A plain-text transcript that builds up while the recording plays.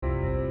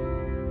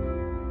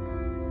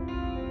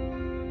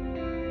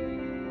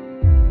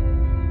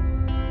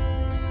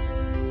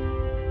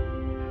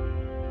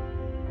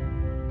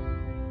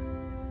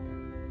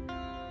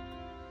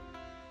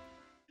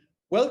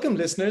Welcome,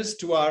 listeners,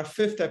 to our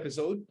fifth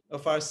episode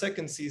of our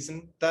second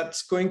season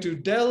that's going to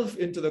delve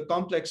into the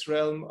complex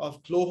realm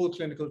of global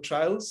clinical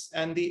trials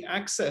and the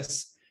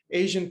access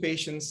Asian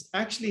patients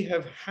actually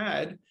have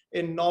had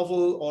in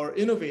novel or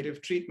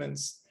innovative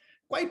treatments.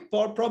 Quite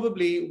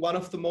probably one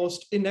of the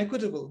most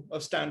inequitable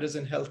of standards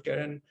in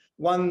healthcare, and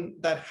one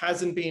that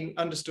hasn't been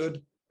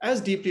understood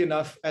as deeply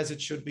enough as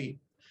it should be.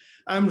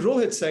 I'm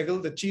Rohit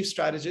Sehgal, the Chief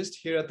Strategist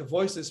here at the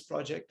Voices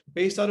Project,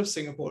 based out of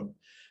Singapore.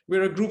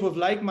 We're a group of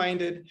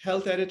like-minded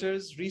health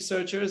editors,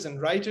 researchers,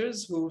 and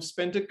writers who've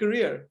spent a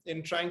career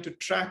in trying to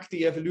track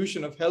the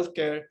evolution of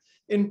healthcare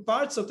in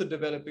parts of the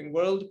developing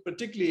world,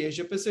 particularly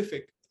Asia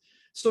Pacific.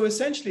 So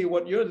essentially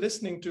what you're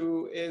listening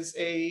to is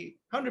a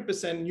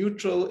 100%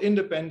 neutral,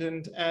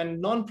 independent, and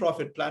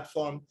non-profit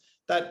platform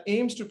that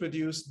aims to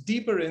produce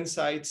deeper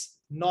insights,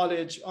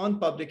 knowledge on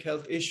public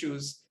health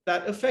issues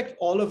that affect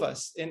all of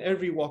us in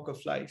every walk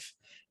of life.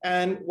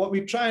 And what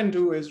we try and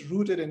do is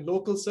root it in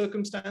local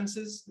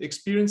circumstances,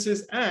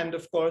 experiences, and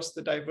of course,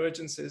 the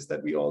divergences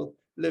that we all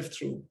live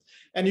through.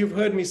 And you've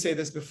heard me say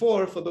this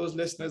before for those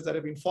listeners that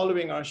have been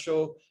following our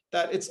show,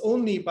 that it's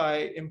only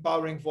by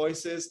empowering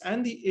voices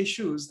and the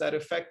issues that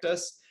affect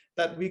us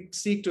that we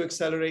seek to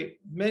accelerate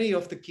many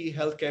of the key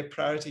healthcare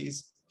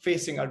priorities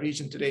facing our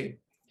region today.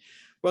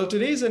 Well,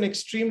 today's an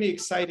extremely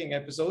exciting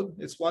episode.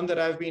 It's one that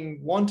I've been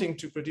wanting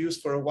to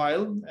produce for a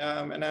while,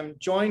 and I'm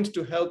joined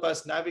to help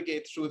us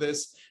navigate through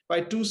this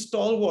by two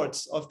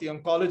stalwarts of the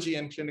oncology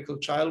and clinical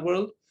trial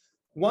world.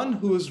 One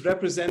who's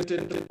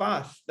represented the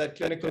path that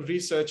clinical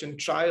research and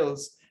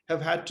trials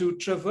have had to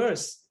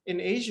traverse in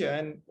Asia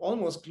and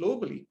almost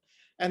globally,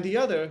 and the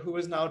other who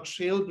is now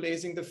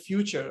trailblazing the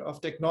future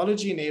of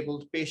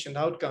technology-enabled patient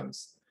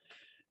outcomes.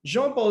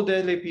 Jean Paul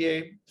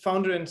Deslypere,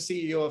 founder and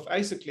CEO of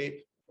Aesculape,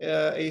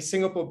 a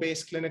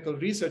Singapore-based clinical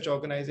research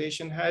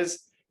organization, has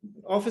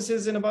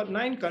offices in about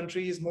 9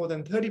 countries, more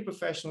than 30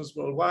 professionals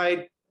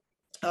worldwide,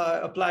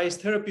 applies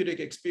therapeutic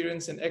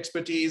experience and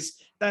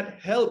expertise that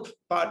help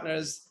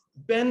partners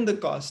bend the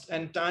cost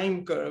and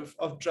time curve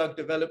of drug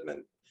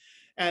development.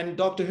 And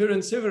Dr. Huren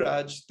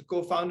Sivaraj, the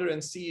co-founder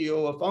and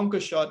CEO of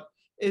Oncoshot,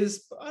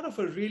 is part of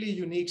a really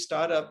unique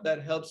startup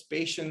that helps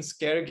patients,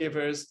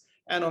 caregivers,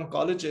 and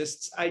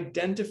oncologists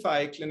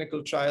identify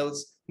clinical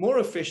trials more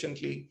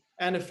efficiently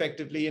and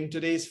effectively in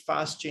today's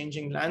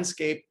fast-changing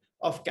landscape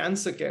of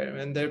cancer care.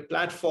 And their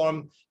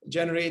platform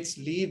generates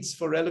leads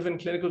for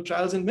relevant clinical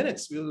trials in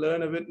minutes. We'll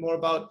learn a bit more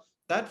about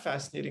that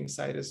fascinating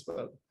side as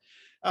well.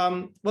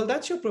 Well,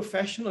 that's your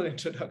professional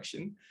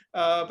introduction,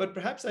 but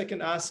perhaps I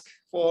can ask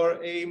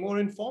for a more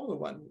informal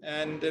one.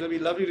 And it'll be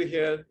lovely to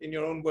hear in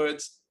your own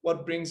words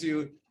what brings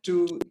you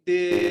to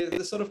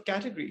the sort of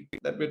category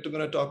that we're going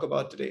to talk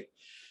about today.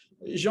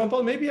 Jean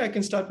Paul, maybe I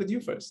can start with you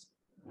first.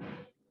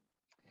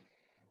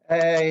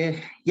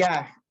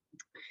 Yeah.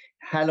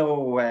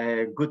 Hello,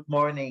 good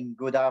morning,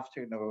 good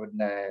afternoon,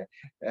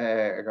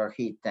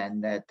 Rohit,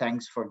 and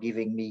thanks for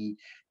giving me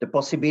the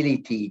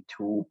possibility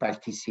to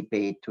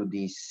participate to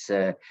this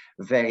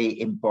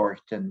very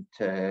important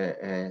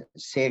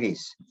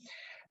series.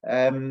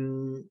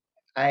 I'm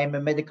a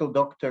medical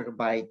doctor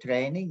by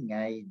training.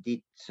 I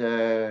did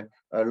a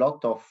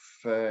lot of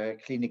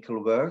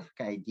clinical work.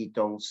 I did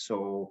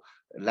also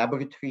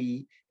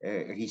laboratory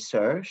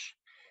research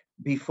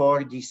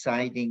before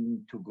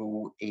deciding to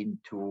go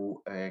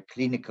into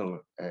clinical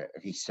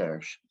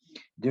research.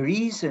 The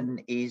reason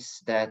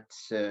is that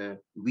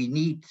we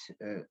need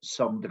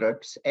some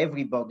drugs.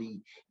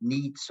 Everybody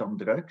needs some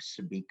drugs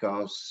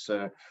because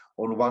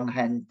on one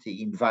hand,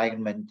 the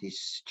environment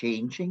is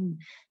changing.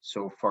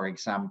 So for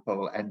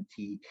example,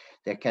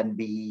 there can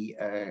be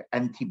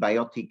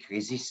antibiotic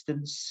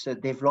resistance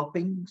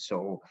developing.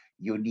 So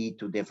you need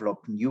to develop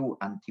new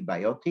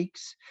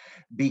antibiotics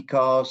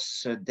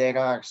because there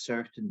are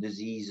certain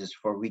diseases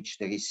for which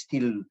there is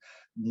still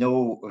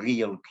no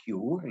real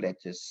cure.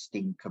 Let us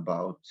think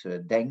about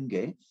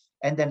dengue.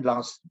 And then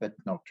last but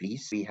not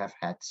least, we have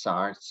had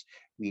SARS.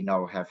 We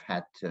now have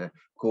had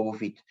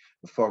COVID,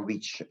 for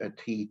which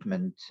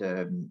treatment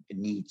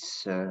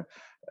needs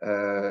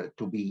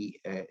to be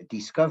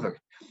discovered.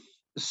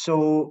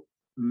 So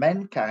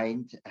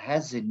mankind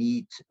has a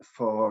need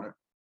for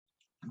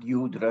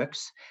new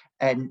drugs,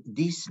 and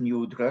these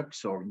new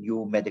drugs or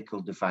new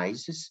medical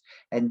devices,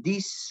 and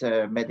these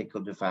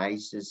medical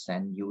devices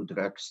and new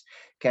drugs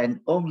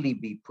can only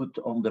be put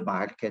on the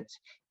market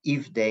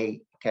if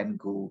they can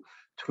go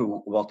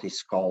through what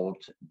is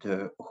called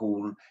the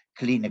whole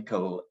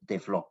clinical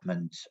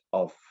development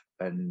of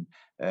a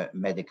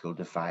medical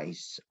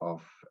device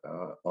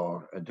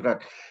or a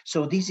drug.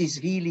 So this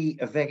is really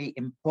a very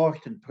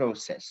important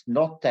process.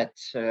 Not that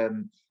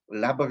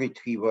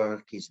laboratory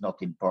work is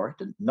not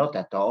important, not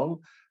at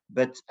all,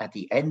 but at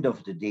the end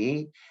of the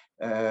day,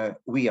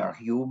 we are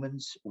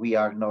humans, we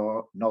are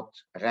not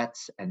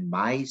rats and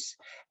mice,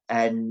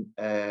 and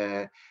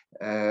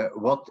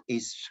what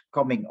is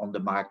coming on the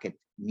market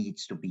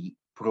needs to be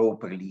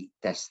properly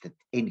tested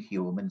in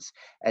humans.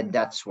 And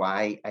that's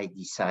why I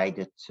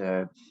decided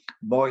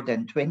more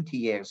than 20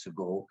 years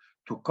ago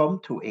to come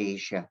to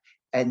Asia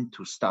and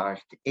to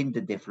start in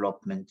the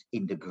development,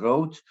 in the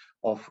growth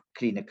of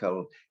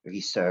clinical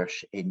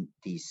research in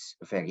this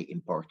very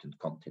important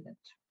continent.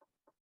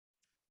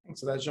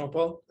 Thanks for that, Jean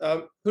Paul.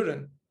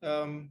 Huren,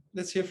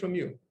 let's hear from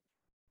you.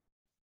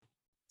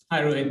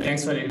 Hi, Rohit.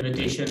 Thanks for the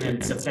invitation, and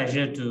it's a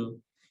pleasure to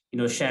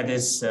share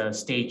this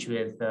stage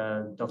with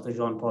Dr.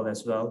 Jean Paul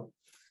as well.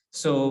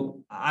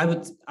 So I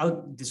would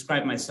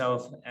describe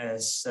myself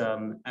as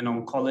an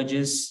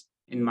oncologist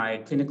in my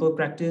clinical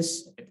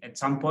practice at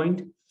some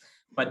point.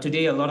 But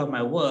today, a lot of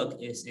my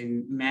work is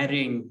in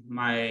marrying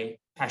my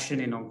passion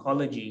in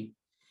oncology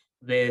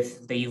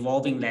with the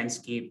evolving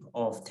landscape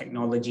of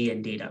technology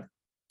and data.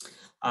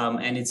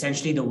 And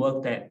essentially, the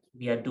work that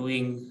we are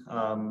doing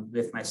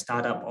with my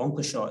startup,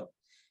 Oncoshot,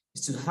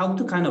 is to help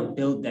to kind of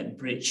build that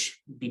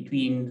bridge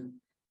between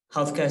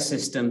healthcare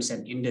systems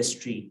and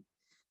industry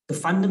to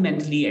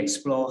fundamentally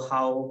explore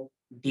how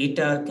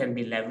data can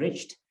be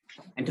leveraged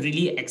and to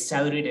really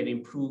accelerate and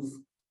improve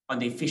on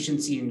the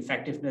efficiency and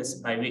effectiveness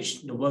by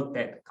which the work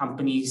that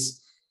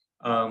companies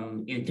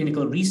in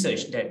clinical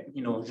research that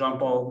Dr.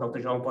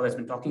 Jean Paul has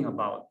been talking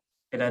about,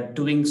 that are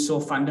doing so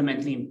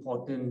fundamentally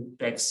important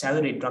to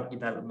accelerate drug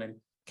development,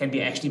 can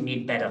be actually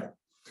made better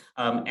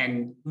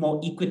and more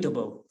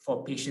equitable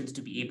for patients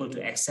to be able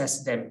to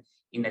access them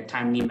in a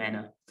timely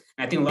manner.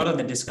 And I think a lot of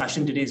the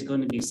discussion today is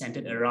going to be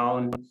centered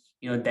around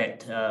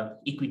that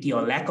equity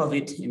or lack of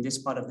it in this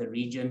part of the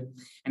region.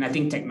 And I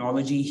think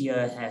technology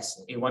here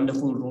has a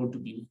wonderful role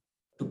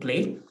to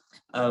play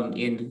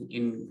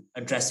in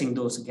addressing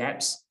those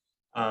gaps.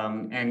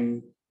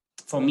 And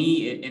for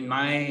me, in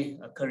my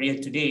career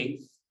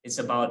today, it's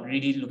about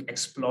really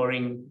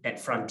exploring that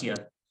frontier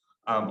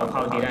of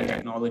how data and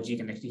technology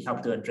can actually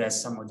help to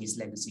address some of these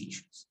legacy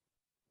issues.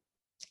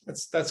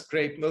 That's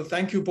great. Well,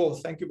 thank you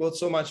both. Thank you both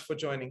so much for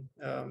joining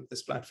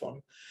this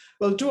platform.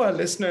 Well, to our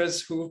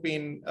listeners who've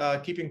been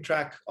keeping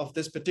track of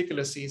this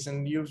particular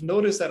season, you've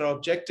noticed that our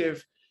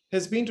objective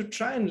has been to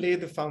try and lay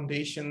the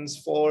foundations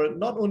for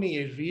not only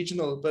a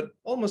regional, but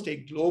almost a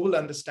global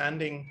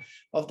understanding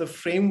of the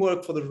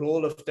framework for the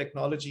role of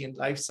technology in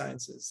life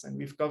sciences. And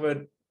we've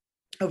covered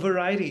a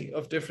variety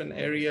of different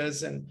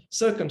areas and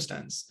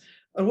circumstance.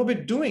 And what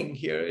we're doing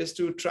here is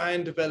to try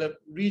and develop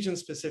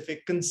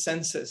region-specific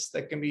consensus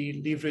that can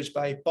be leveraged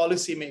by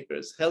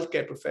policymakers,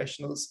 healthcare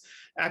professionals,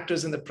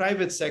 actors in the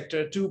private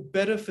sector to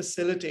better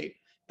facilitate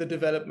the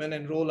development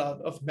and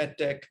rollout of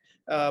medtech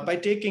by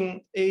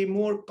taking a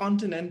more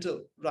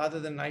continental rather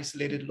than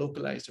isolated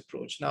localized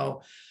approach.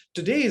 Now,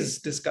 today's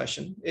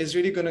discussion is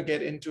really going to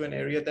get into an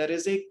area that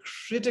is a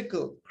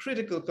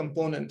critical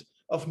component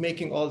of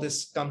making all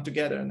this come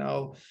together.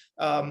 Now,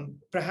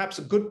 perhaps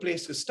a good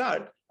place to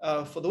start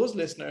for those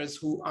listeners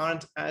who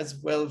aren't as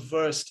well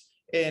versed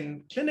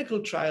in clinical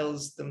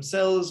trials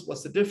themselves,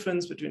 what's the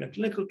difference between a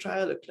clinical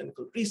trial, a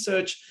clinical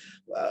research?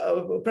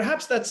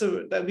 Perhaps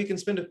that we can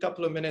spend a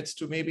couple of minutes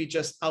to maybe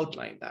just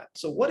outline that.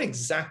 So what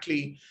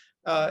exactly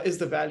is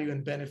the value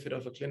and benefit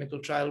of a clinical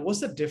trial?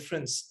 What's the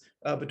difference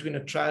between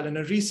a trial and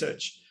a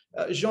research?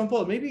 Jean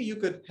Paul, maybe you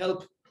could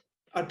help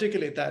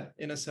articulate that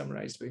in a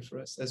summarized way for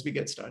us as we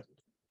get started.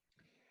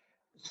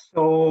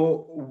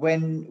 So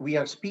when we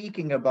are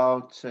speaking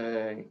about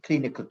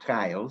clinical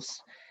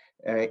trials,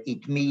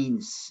 it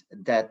means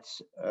that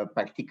a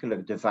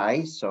particular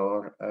device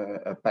or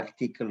a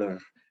particular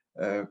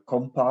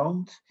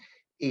compound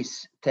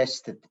is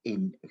tested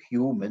in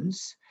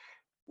humans.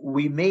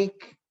 We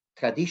make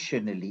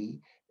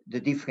traditionally the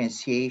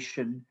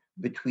differentiation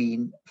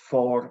between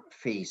 4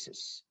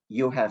 phases.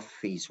 You have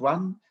phase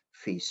 1,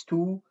 phase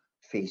 2,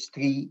 phase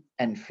 3,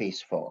 and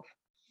phase 4.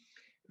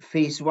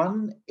 Phase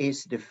 1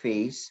 is the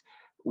phase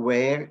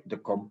where the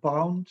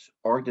compound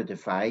or the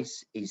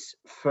device is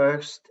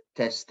first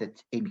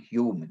tested in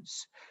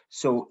humans.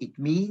 So it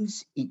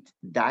means it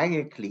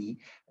directly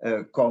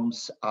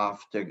comes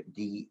after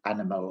the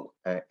animal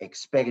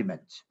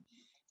experiment.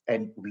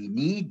 And we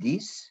need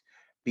this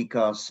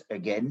because,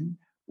 again,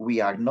 we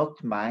are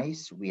not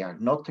mice, we are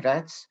not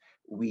rats,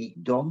 we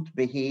don't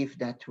behave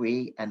that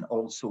way, and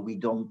also we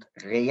don't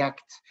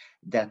react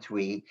that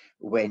way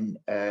when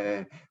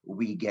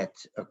we get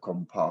a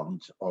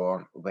compound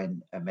or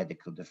when a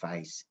medical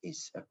device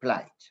is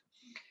applied.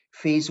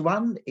 Phase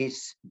 1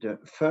 is the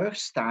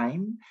first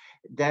time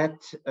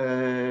that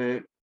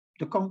the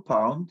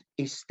compound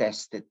is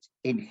tested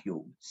in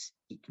humans.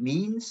 It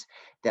means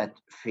that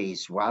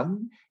phase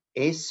 1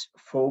 is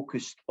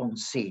focused on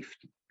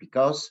safety,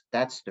 because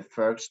that's the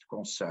first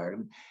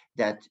concern,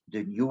 that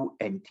the new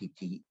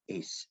entity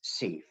is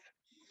safe.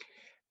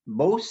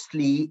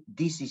 Mostly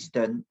this is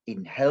done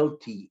in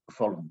healthy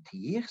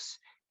volunteers,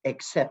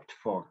 except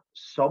for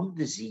some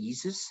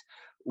diseases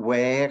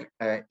where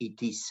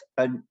it is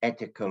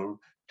unethical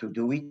to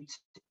do it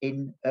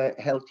in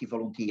healthy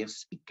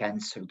volunteers.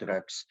 Cancer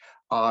drugs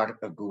are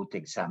a good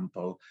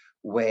example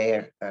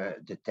where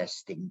the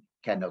testing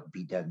cannot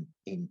be done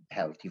in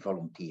healthy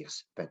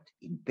volunteers, but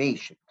in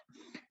patients.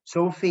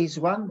 So phase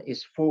 1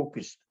 is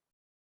focused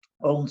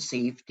on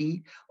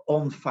safety,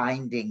 on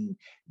finding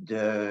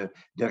the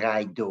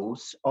right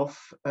dose of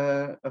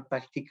a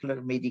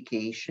particular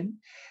medication,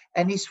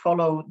 and is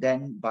followed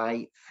then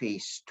by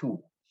phase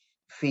 2.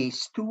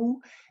 Phase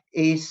 2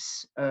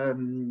 is a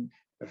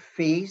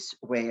phase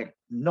where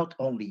not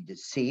only the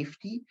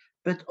safety,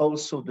 but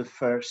also the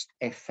first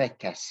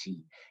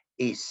efficacy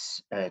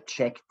is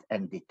checked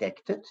and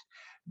detected.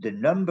 The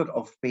number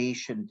of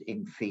patients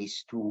in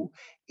phase 2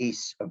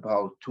 is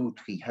about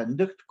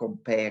 200-300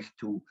 compared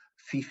to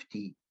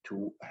 50 to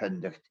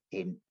 100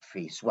 in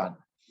phase 1.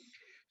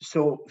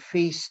 So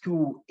phase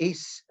 2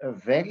 is a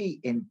very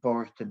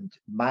important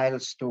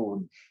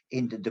milestone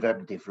in the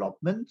drug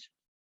development,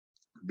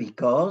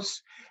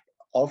 because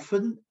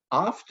often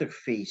after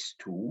phase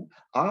 2,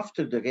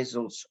 after the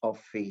results of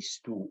phase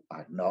 2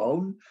 are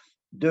known,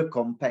 the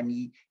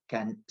company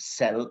can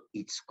sell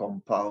its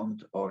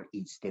compound or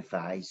its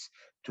device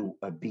to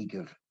a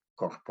bigger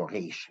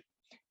corporation.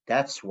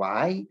 That's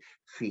why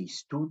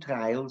phase 2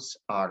 trials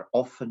are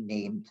often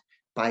named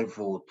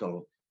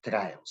pivotal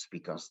trials,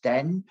 because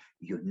then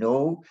you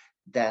know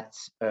that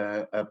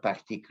a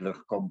particular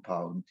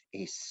compound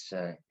is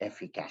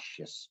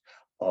efficacious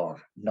or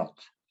not.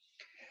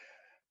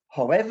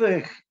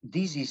 However,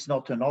 this is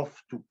not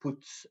enough to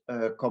put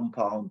a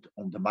compound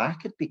on the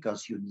market,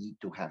 because you need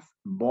to have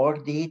more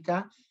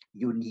data.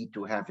 You need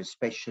to have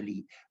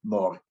especially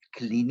more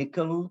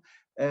clinical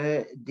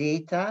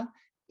data,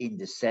 in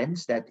the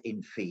sense that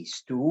in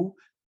phase 2,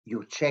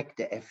 you check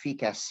the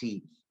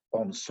efficacy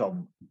on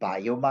some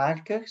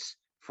biomarkers,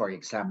 for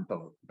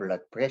example,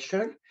 blood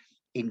pressure,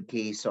 in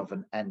case of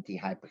an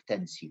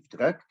antihypertensive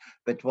drug.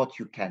 But what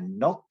you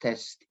cannot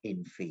test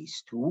in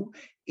phase 2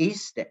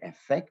 is the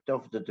effect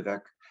of the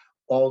drug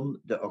on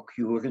the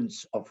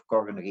occurrence of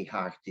coronary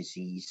heart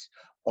disease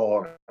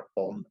or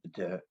on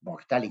the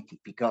mortality.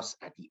 Because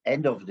at the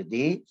end of the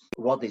day,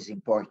 what is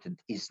important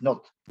is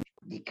not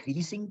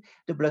decreasing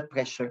the blood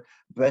pressure,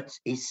 but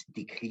is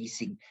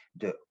decreasing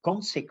the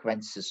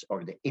consequences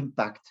or the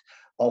impact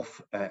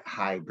of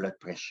high blood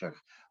pressure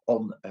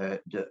on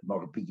the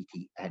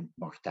morbidity and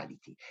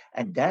mortality.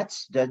 And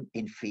that's done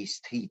in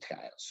phase 3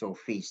 trials. So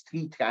phase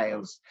 3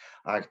 trials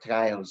are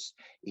trials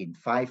in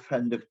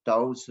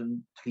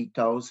 500,000,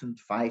 3,000,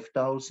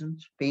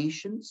 5,000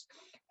 patients.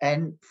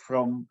 And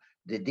from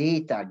the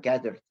data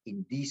gathered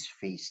in these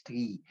phase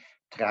 3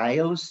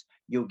 trials,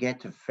 you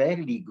get a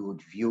fairly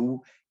good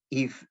view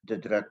if the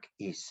drug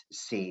is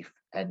safe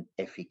and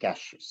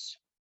efficacious.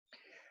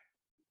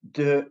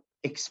 The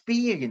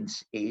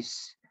experience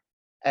is,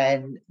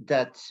 and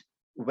that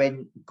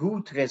when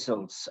good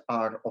results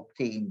are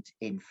obtained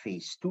in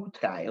phase 2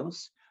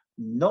 trials,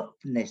 not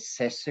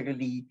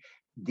necessarily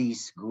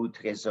these good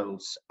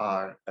results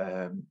are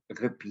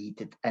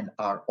repeated and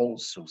are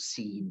also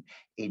seen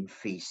in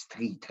phase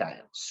 3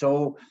 trials.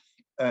 So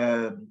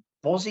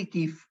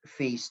positive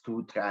phase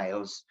 2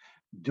 trials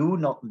do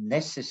not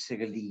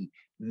necessarily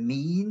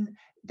mean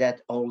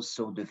that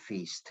also the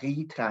phase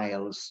 3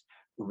 trials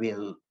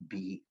will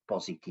be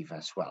positive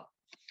as well.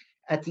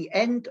 At the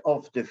end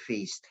of the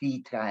phase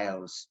 3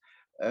 trials,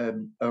 a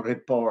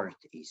report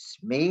is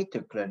made,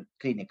 a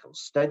clinical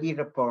study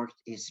report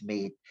is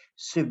made,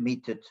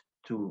 submitted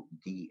to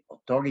the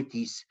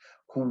authorities,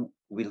 who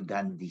will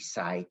then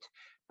decide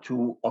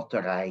to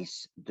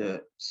authorize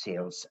the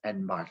sales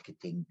and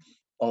marketing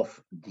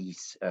of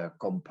this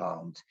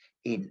compound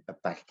in a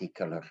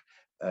particular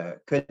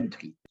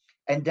country.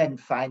 And then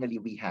finally,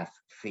 we have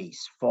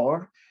phase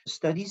 4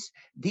 studies.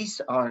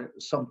 These are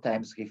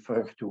sometimes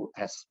referred to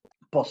as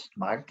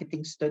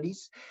post-marketing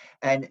studies.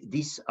 And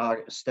these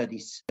are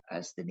studies,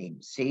 as the name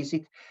says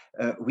it,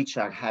 which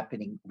are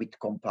happening with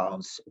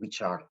compounds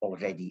which are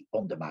already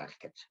on the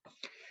market.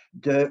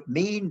 The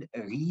main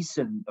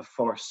reason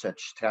for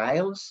such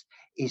trials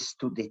is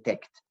to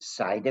detect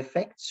side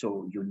effects.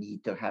 So you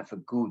need to have a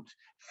good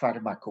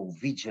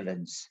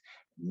pharmacovigilance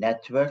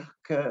network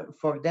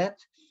for that.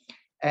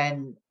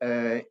 And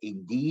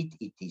indeed,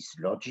 it is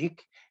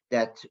logic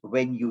that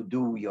when you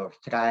do your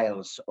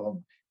trials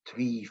on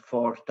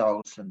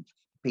 3,000-4,000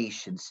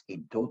 patients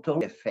in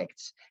total,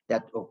 effects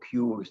that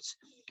occurs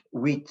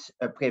with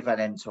a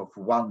prevalence of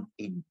 1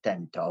 in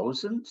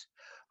 10,000.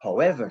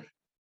 However,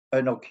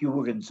 an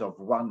occurrence of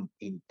 1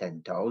 in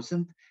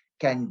 10,000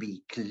 can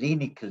be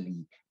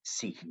clinically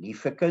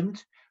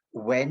significant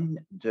when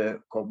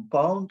the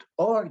compound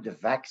or the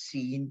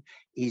vaccine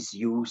is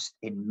used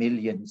in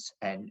millions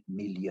and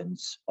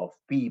millions of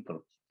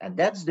people. And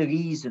that's the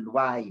reason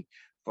why,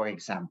 for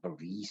example,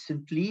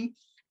 recently,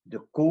 the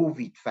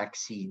COVID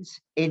vaccines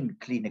in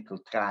clinical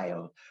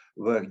trial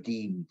were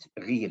deemed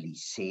really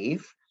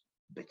safe,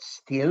 but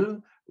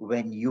still,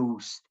 when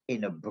used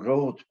in a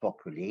broad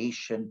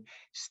population,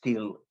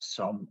 still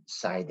some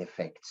side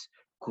effects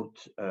could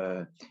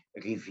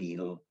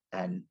reveal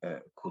and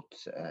could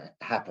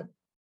happen.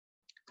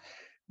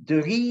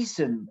 The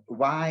reason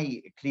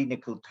why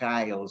clinical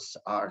trials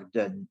are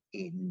done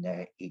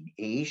in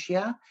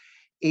Asia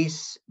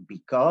is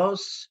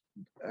because,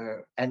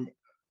 and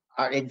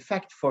are in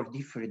fact for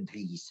different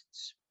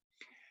reasons.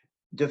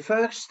 The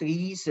first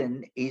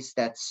reason is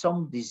that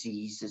some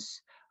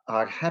diseases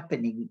are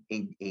happening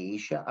in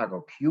Asia, are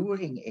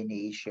occurring in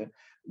Asia,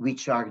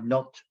 which are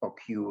not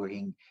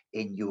occurring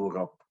in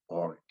Europe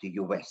or the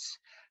US.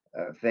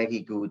 A very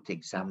good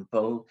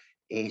example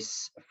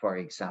is, for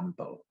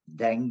example,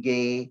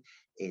 dengue,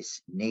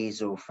 is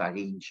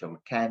nasopharyngeal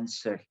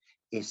cancer,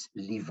 is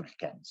liver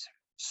cancer.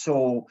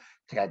 So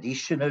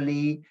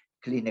traditionally,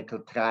 clinical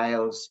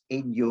trials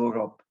in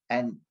Europe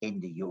and in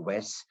the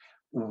US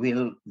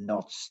will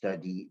not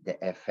study the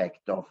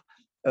effect of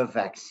a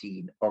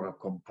vaccine or a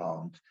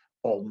compound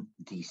on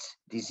these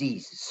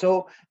diseases.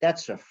 So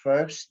that's a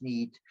first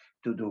need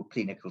to do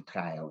clinical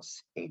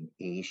trials in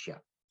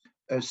Asia.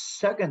 A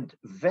second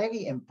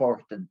very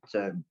important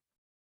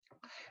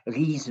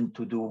reason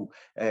to do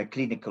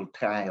clinical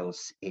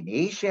trials in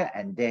Asia,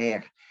 and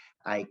there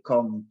I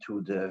come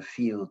to the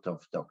field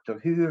of Dr.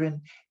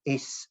 Huren,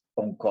 is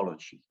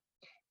oncology.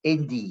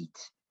 Indeed,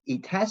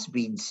 it has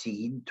been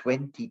seen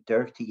 20,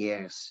 30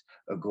 years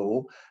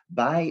ago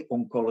by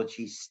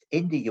oncologists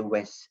in the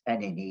US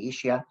and in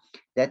Asia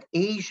that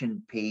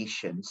Asian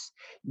patients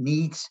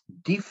need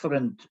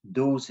different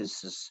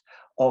doses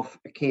of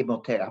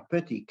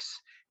chemotherapeutics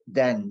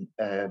than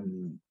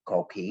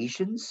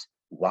Caucasians,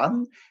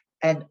 one,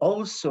 and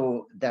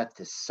also that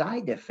the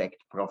side effect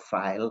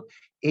profile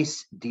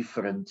is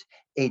different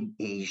in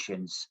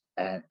Asians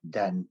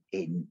than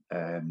in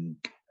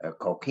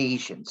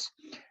Caucasians.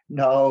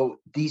 Now,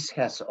 this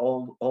has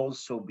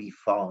also been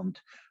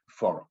found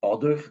for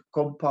other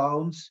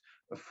compounds,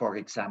 for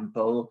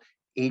example,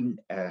 in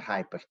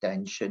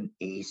hypertension,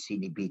 ACE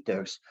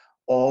inhibitors,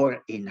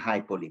 or in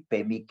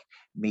hypolipemic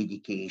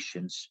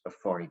medications,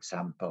 for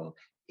example,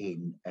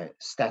 in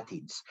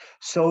statins.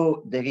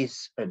 So there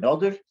is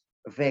another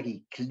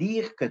very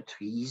clear-cut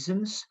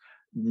reasons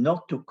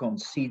not to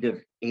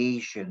consider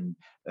Asian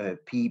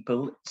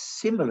people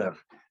similar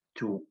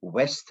to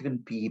Western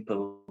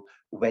people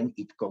when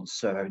it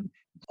concerns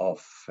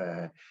of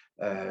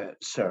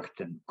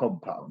certain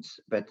compounds.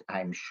 But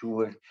I'm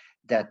sure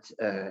that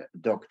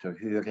Dr.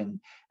 Huren,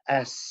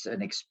 as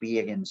an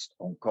experienced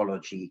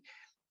oncologist,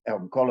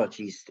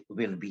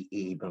 will be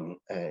able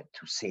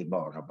to say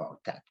more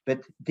about that.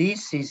 But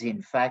this is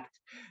in fact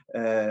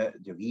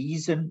the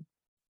reason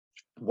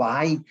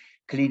why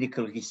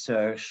clinical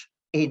research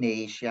in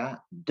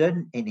Asia,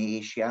 done in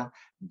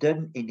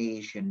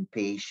Asian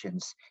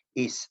patients,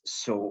 is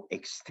so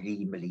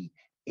extremely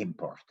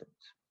important.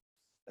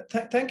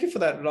 Thank you for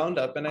that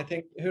roundup. And I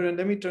think, Huren,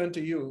 let me turn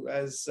to you.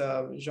 As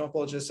Jean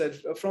Paul just said,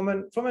 from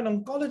an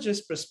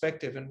oncologist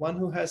perspective, and one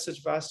who has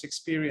such vast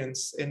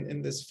experience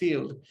in this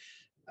field,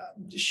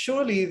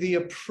 surely the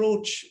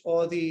approach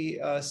or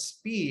the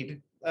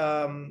speed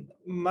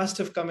must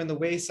have come in the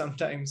way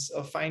sometimes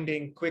of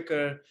finding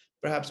quicker,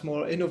 perhaps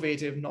more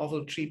innovative,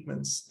 novel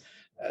treatments.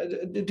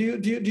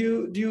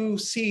 Do you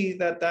see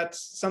that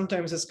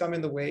sometimes has come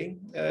in the way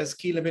as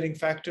key limiting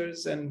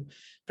factors, and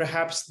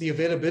perhaps the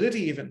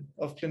availability even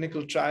of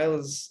clinical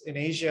trials in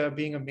Asia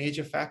being a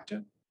major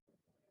factor?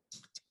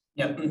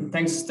 Yeah,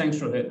 thanks,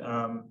 Rohit.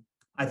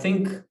 I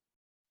think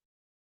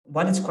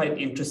what is quite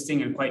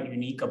interesting and quite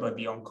unique about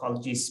the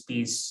oncology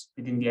space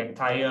within the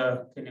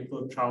entire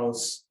clinical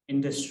trials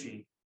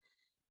industry,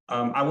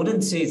 I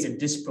wouldn't say it's a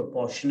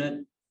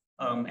disproportionate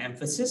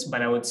emphasis,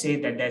 but I would say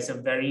that there's a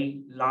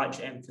very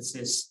large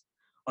emphasis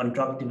on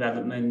drug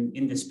development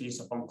in the space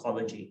of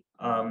oncology.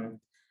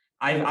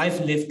 I've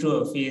lived through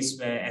a phase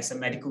where, as a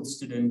medical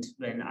student,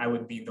 when I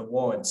would be in the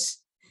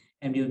wards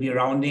and we'll be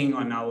rounding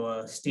on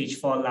our stage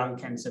 4 lung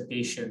cancer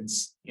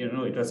patients,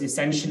 it was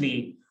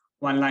essentially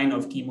one line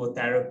of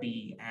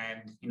chemotherapy,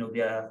 and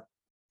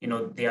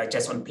they are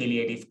just on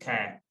palliative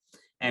care,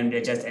 and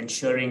we're just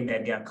ensuring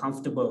that they are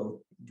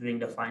comfortable during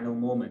the final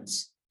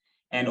moments.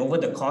 And over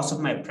the course of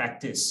my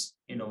practice,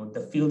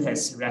 the field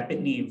has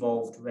rapidly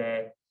evolved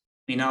where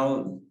we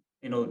now,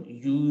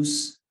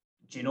 use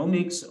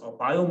genomics or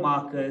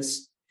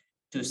biomarkers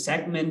to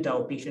segment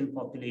our patient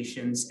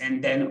populations.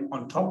 And then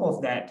on top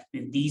of that,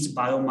 with these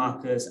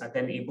biomarkers, are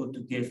then able to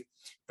give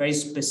very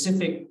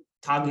specific,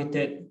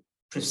 targeted,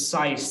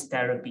 precise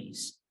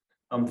therapies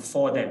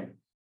for them.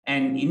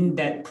 And in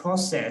that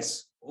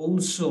process,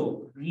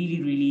 also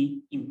really,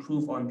 really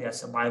improve on their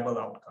survival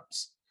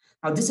outcomes.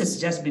 Now, this has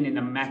just been in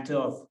a matter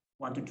of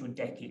 1 to 2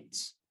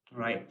 decades,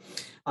 right?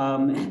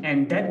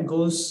 And that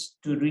goes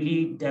to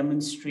really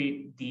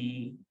demonstrate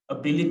the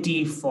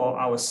ability for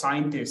our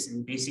scientists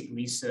in basic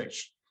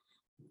research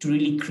to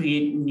really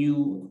create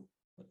new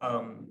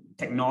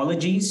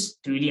technologies,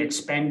 to really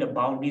expand the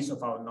boundaries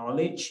of our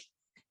knowledge,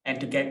 and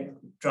to get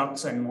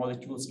drugs and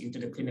molecules into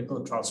the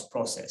clinical trials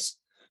process.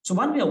 So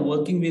what we are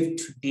working with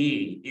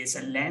today is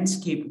a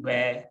landscape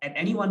where at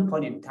any one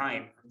point in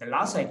time, the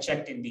last I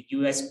checked in the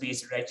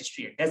US-based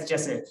registry, that's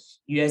just a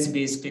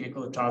US-based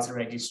clinical trials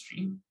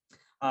registry,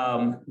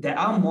 there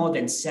are more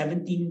than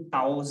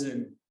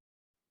 17,000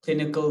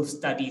 clinical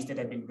studies that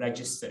have been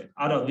registered,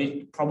 out of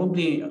which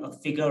probably a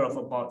figure of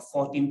about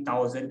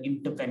 14,000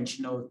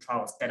 interventional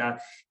trials that are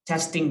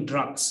testing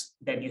drugs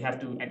that you have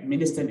to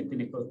administer in a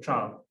clinical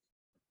trial.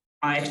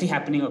 are actually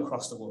happening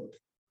across the world,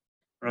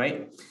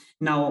 right?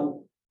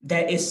 Now,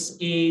 there is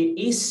a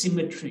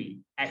asymmetry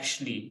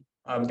actually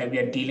that we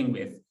are dealing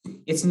with.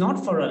 It's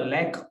not for a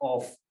lack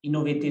of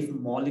innovative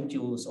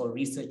molecules or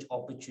research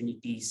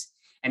opportunities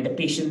and the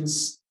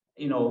patients,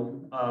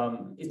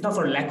 it's not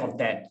for a lack of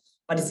that,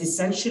 but it's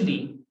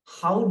essentially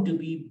how do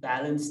we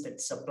balance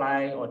that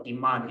supply or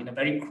demand in a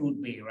very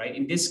crude way, right?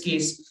 In this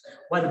case,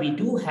 what we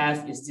do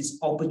have is this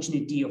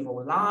opportunity of a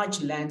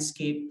large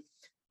landscape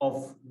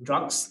of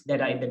drugs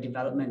that are in the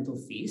developmental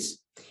phase.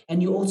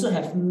 And you also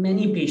have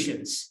many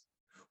patients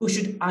who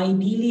should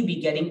ideally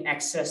be getting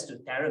access to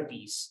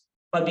therapies,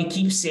 but we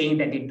keep saying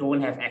that they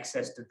don't have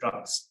access to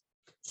drugs.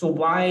 So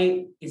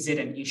why is it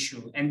an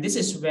issue? And this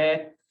is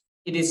where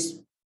it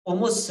is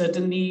almost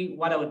certainly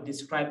what I would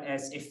describe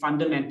as a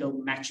fundamental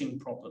matching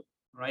problem,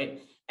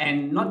 right?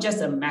 And not just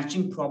a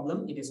matching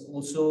problem, it is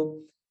also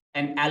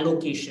an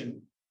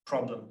allocation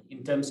problem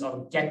in terms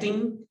of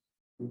getting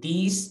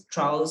these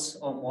trials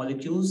or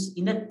molecules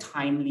in a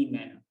timely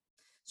manner.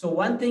 So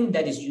one thing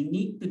that is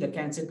unique to the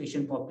cancer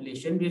patient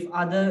population with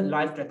other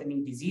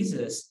life-threatening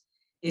diseases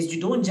is you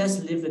don't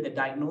just live with the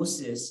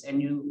diagnosis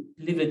and you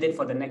live with it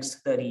for the next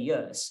 30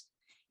 years.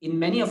 In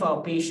many of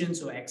our patients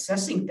who are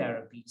accessing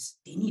therapies,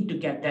 they need to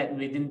get that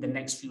within the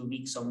next few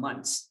weeks or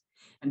months.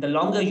 And the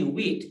longer you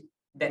wait,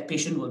 that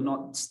patient will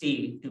not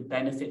stay to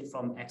benefit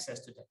from access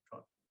to that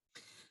drug.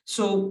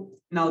 So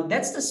now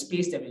that's the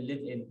space that we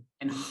live in.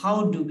 And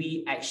how do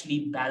we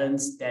actually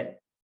balance that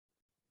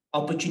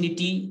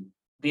opportunity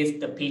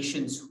with the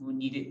patients who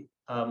need it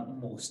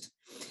most?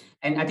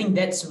 And I think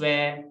that's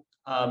where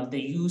the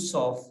use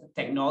of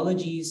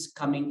technologies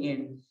coming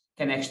in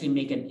can actually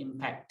make an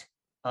impact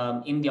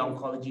in the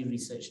oncology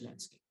research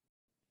landscape.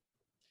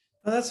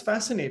 Well, that's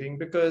fascinating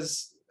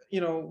because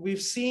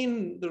we've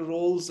seen the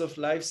roles of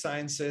life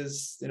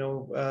sciences,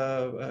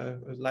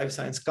 life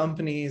science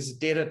companies,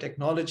 data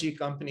technology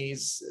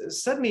companies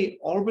suddenly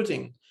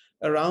orbiting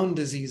around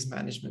disease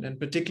management, and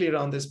particularly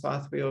around this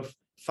pathway of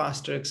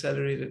faster,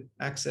 accelerated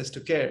access to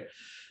care.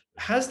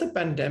 Has the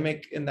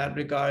pandemic in that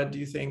regard, do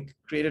you think,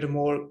 created a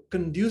more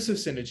conducive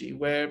synergy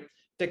where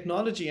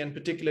technology and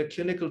particular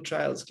clinical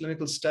trials,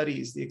 clinical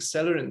studies, the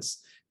accelerants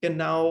can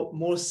now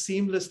more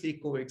seamlessly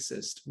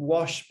coexist,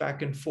 wash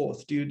back and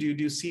forth? Do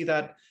you see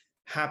that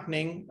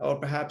happening, or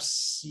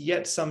perhaps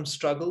yet some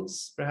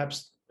struggles,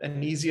 perhaps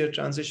an easier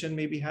transition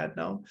may be had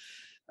now?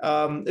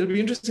 It'll be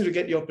interesting to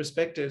get your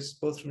perspectives,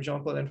 both from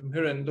Jean Paul and from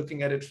Huren,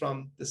 looking at it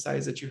from the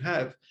size that you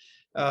have.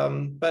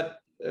 But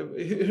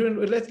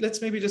Huren,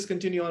 let's maybe just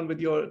continue on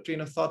with your train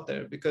of thought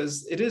there,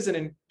 because it is an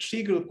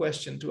integral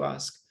question to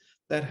ask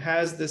that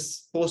has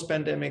this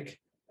post-pandemic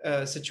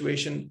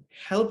situation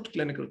helped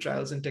clinical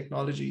trials and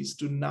technologies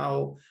to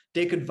now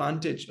take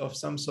advantage of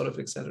some sort of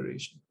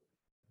acceleration?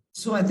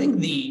 So I think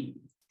the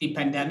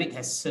pandemic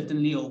has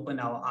certainly opened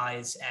our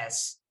eyes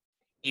as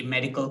a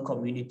medical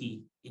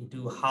community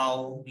into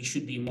how we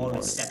should be more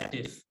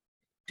receptive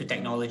to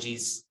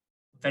technologies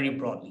very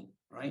broadly,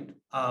 right?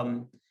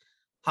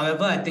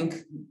 However, I think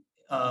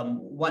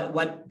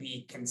what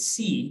we can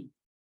see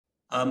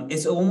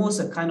is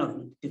almost a kind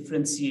of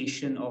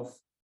differentiation of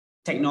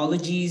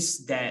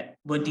technologies that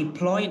were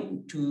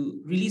deployed to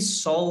really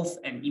solve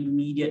an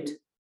immediate,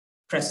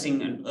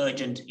 pressing and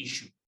urgent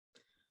issue.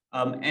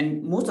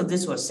 And most of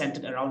this was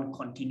centered around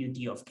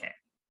continuity of care,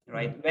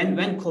 right?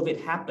 When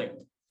COVID happened,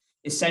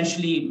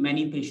 essentially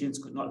many patients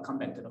could not come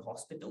back to the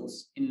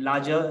hospitals. In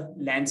larger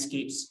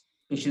landscapes,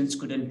 patients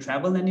couldn't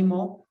travel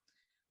anymore.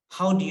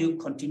 How do you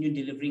continue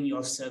delivering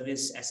your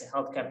service as a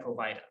healthcare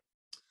provider?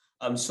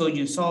 So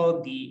you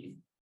saw the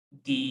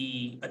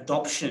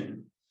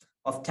adoption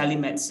of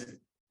telemedicine,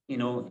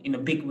 in a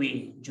big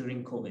way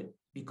during COVID,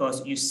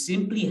 because you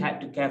simply had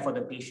to care for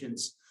the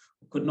patients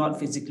who could not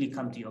physically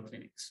come to your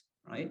clinics,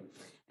 right?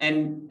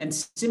 And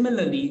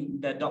similarly,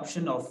 the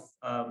adoption of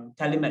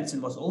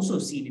telemedicine was also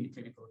seen in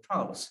clinical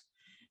trials,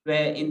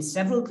 where in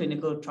several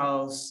clinical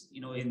trials,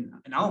 in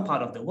our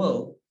part of the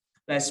world,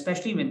 where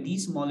especially when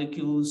these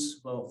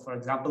molecules were, for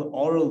example,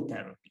 oral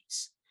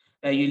therapies,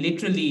 where you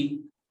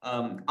literally,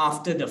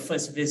 after the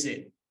first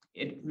visit,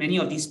 many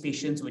of these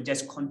patients were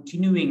just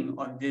continuing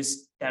on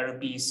these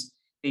therapies.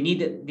 They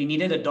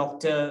needed a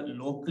doctor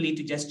locally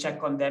to just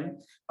check on them,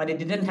 but they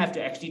didn't have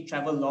to actually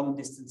travel long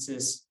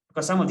distances,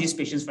 because some of these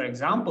patients, for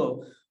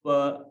example,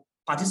 were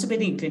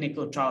participating in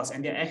clinical trials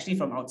and they're actually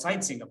from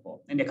outside Singapore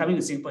and they're coming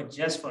to Singapore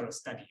just for a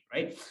study,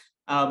 right?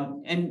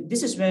 And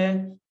this is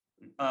where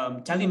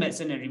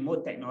telemedicine and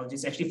remote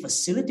technologies actually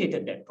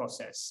facilitated that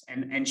process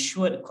and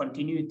ensured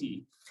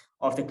continuity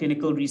of the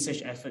clinical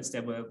research efforts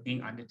that were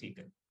being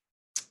undertaken.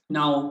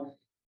 Now,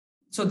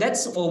 so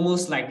that's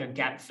almost like a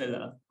gap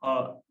filler,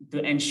 or to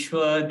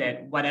ensure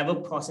that whatever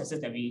processes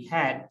that we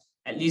had,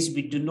 at least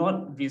we do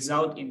not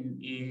result in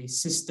a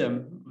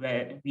system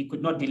where we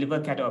could not deliver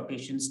care to our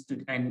patients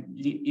and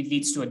it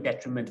leads to a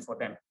detriment for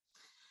them.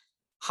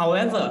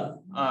 However,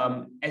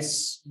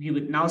 as we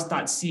would now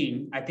start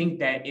seeing, I think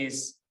there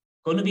is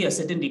going to be a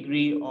certain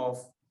degree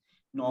of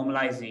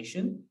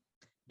normalization,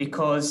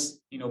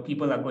 because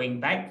people are going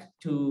back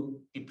to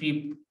the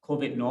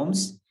COVID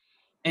norms.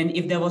 And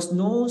if there was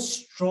no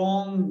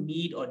strong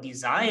need or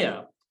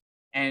desire,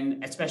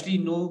 and especially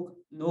not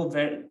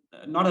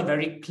a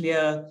very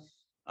clear,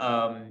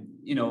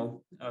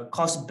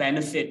 cost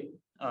benefit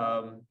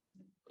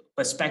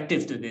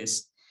perspective to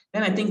this,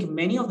 then I think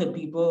many of the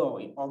people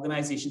or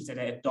organizations that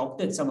have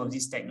adopted some of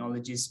these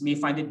technologies may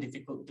find it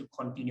difficult to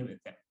continue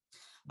with them.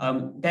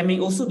 There may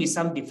also be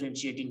some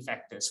differentiating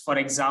factors. For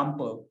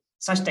example,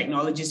 such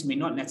technologies may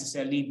not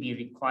necessarily be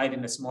required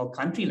in a small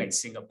country like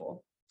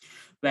Singapore,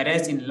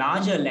 whereas in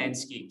larger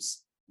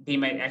landscapes, they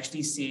might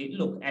actually say,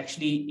 look,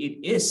 actually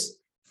it is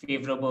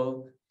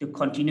favorable to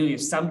continue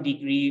with some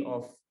degree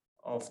of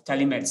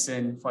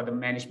telemedicine for the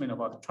management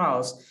of our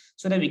trials,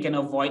 so that we can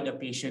avoid a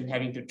patient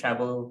having to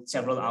travel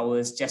several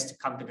hours just to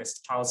come to the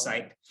trial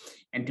site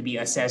and to be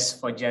assessed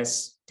for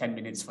just 10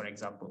 minutes, for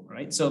example,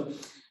 right? So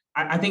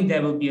I think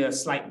there will be a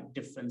slight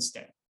difference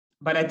there.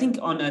 But I think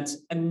on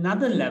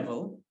another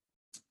level,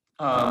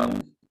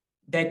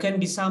 there can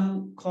be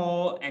some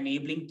core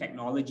enabling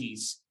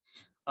technologies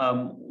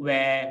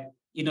where,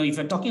 if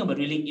you're talking about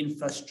really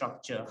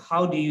infrastructure,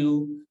 how do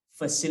you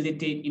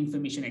facilitate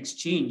information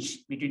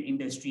exchange between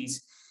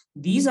industries?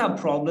 These are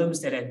problems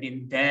that have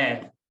been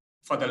there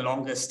for the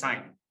longest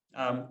time.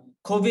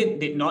 COVID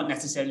did not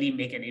necessarily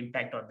make an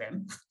impact on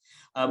them.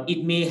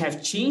 It may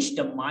have changed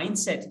the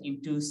mindset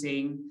into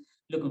saying,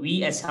 look,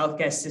 we as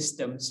healthcare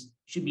systems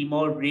should be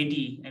more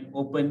ready and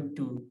open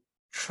to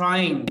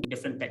trying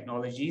different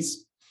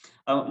technologies.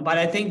 But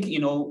I think,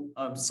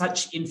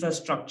 such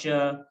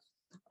infrastructure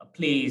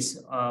plays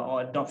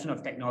or adoption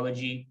of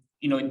technology,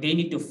 they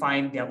need to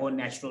find their own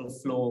natural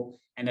flow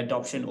and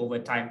adoption over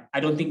time. I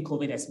don't think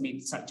COVID has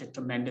made such a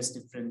tremendous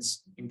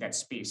difference in that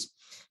space.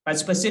 But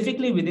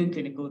specifically within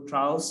clinical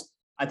trials,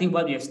 I think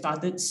what we have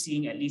started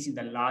seeing, at least in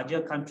the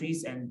larger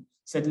countries, and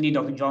certainly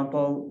Dr. Jean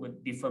Paul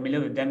would be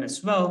familiar with them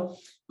as well,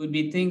 would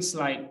be things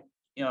like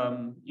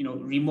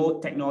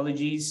remote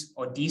technologies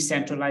or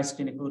decentralized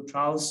clinical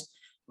trials,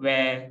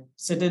 where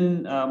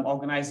certain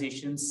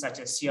organizations such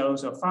as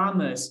CROs or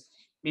farmers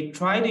may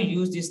try to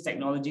use this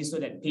technology so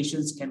that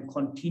patients can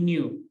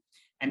continue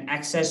and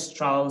access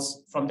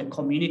trials from the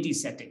community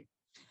setting.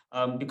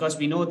 Because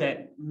we know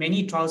that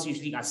many trials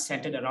usually are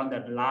centered around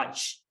the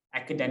large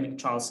academic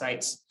trial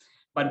sites,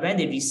 but where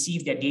they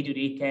receive their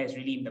day-to-day care is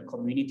really in the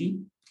community.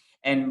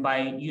 And by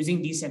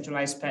using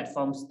decentralized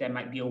platforms, there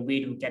might be a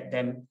way to get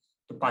them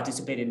to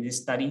participate in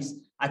these studies.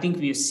 I think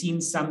we have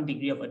seen some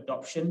degree of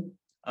adoption.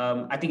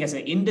 I think as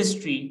an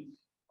industry,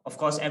 of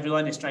course,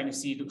 everyone is trying to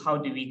see how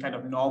do we kind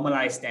of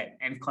normalize that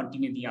and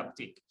continue the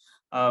uptake.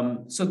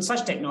 So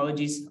such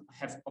technologies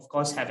have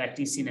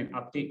actually seen an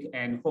uptick,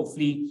 and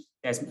hopefully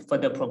there's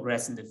further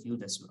progress in the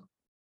field as well.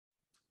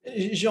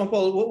 Jean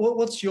Paul,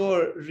 what's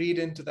your read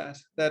into that?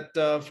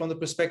 That from the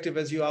perspective,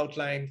 as you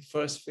outlined,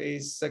 first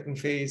phase, second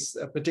phase,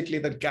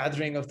 particularly the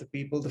gathering of the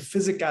people, the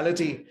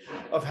physicality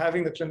of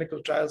having the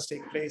clinical trials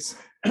take place.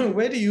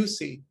 Where do you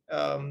see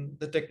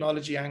the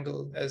technology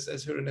angle, as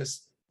Huren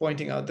is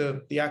pointing out,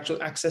 the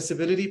actual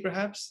accessibility,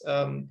 perhaps?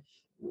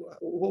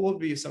 What would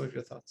be some of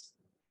your thoughts?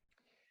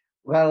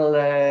 Well,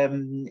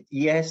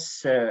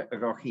 yes,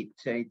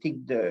 Rohit, I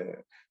think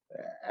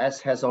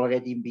as has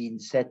already been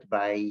said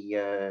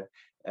by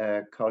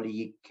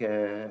colleague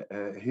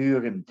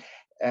Huren,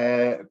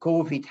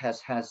 COVID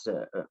has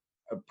a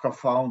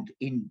profound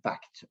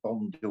impact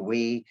on the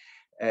way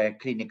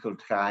clinical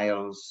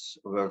trials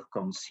were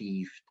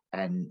conceived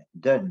and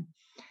done.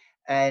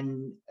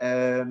 And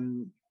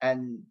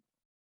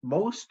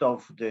most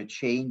of the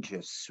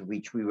changes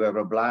which we were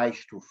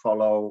obliged to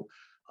follow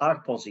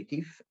are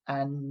positive,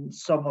 and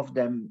some of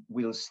them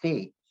will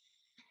stay.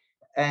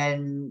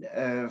 And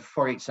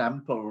for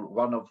example,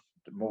 one of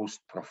the most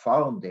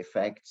profound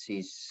effects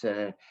is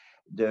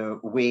the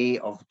way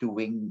of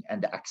doing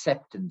and the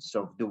acceptance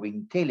of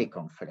doing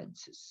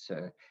teleconferences.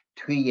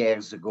 3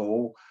 years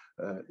ago,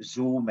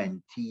 Zoom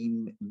and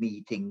team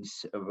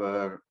meetings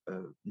were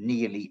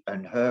nearly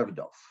unheard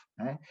of.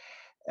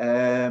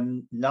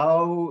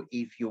 Now,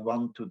 if you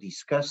want to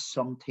discuss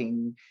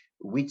something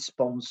with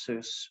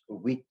sponsors,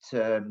 with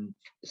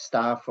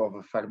staff of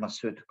a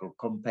pharmaceutical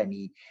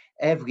company,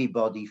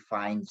 everybody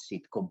finds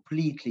it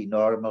completely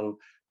normal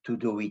to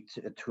do it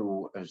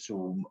through a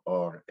Zoom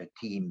or a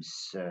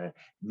Teams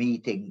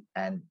meeting,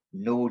 and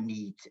no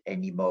need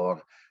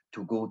anymore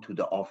to go to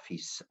the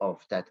office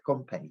of that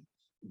company.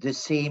 The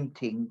same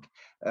thing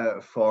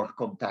for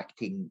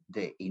contacting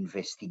the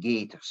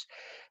investigators.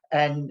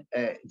 And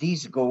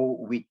these go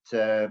with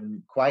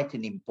quite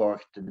an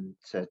important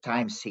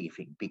time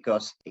saving,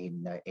 because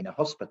in a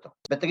hospital.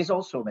 But there is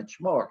also much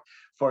more.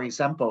 For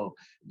example,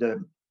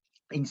 the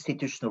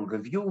institutional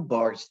review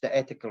boards, the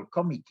ethical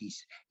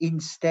committees,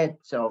 instead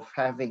of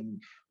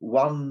having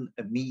one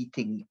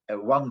meeting,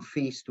 one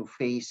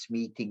face-to-face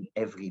meeting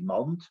every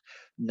month,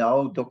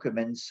 now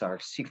documents are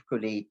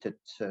circulated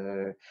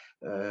through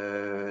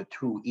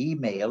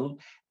email,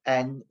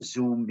 and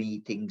Zoom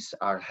meetings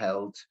are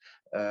held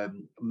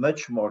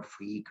much more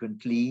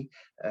frequently,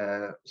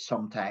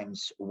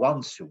 sometimes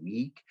once a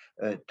week,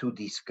 to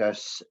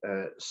discuss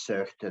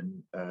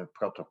certain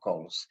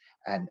protocols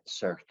and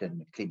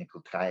certain clinical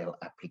trial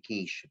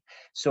application.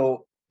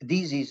 So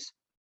this is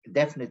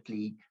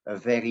definitely a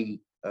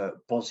very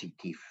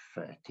positive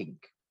thing.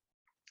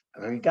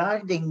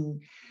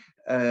 Regarding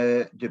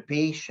the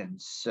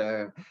patients,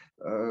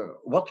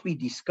 what we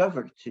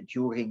discovered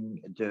during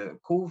the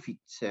COVID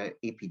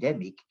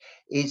epidemic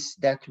is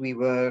that we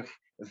were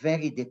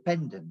very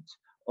dependent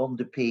on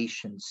the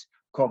patients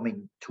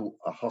coming to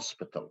a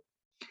hospital.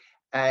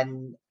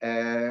 And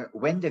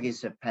when there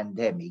is a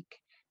pandemic,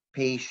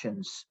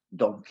 patients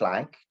don't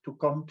like to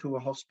come to a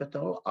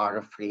hospital, are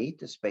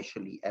afraid,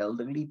 especially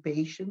elderly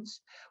patients,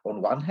 on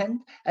one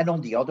hand. And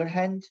on the other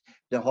hand,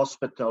 the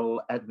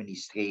hospital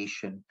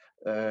administration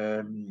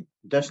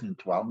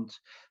doesn't want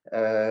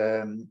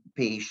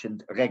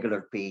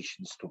regular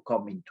patients to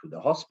come into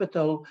the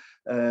hospital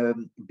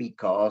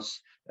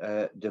because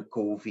the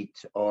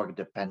COVID or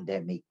the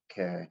pandemic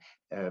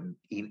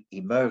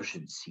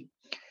emergency.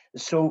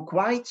 So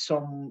quite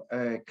some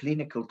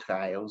clinical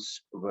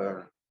trials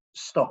were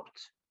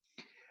stopped.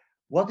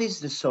 What is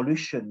the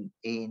solution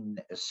in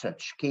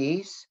such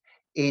case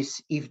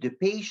is if the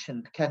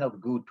patient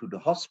cannot go to the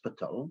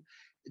hospital,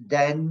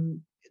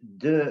 then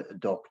the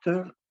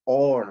doctor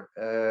or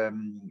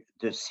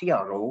the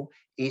CRO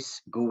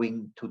is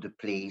going to the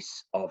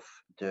place of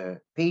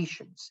the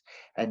patients.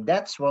 And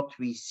that's what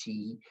we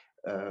see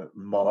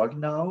more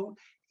now,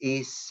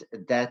 is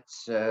that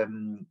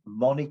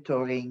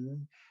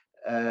monitoring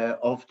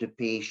of the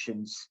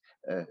patients,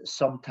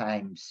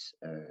 sometimes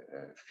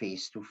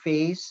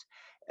face-to-face,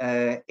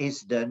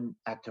 is done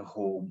at the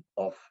home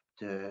of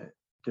the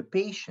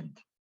patient.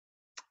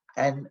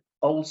 And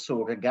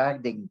also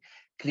regarding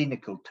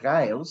clinical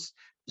trials,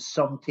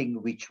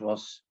 something which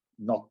was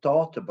not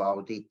thought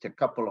about it a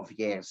couple of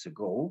years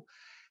ago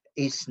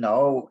is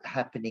now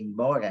happening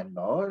more and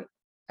more.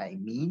 I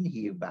mean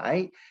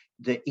hereby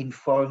the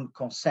informed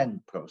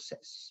consent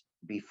process.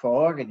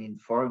 Before, an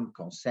informed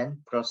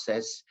consent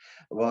process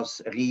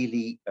was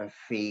really a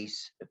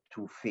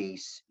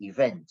face-to-face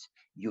event.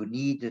 You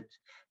needed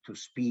to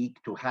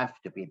speak, to have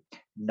to be.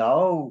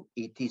 Now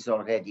it is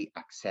already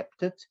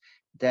accepted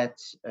that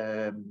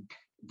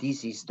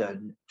this is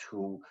done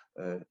through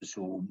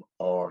Zoom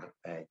or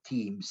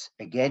Teams.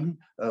 Again,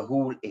 a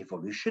whole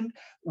evolution,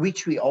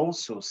 which we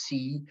also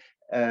see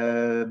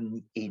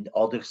in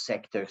other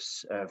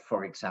sectors,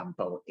 for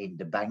example, in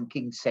the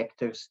banking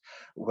sectors,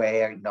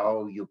 where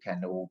now you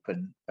can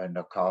open an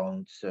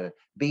account,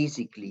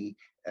 basically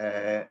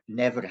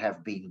never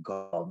have been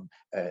gone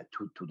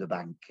to the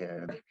bank.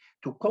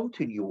 To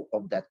continue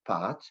on that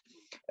path,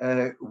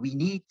 we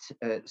need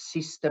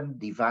system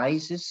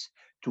devices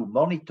to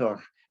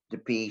monitor the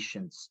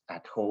patients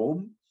at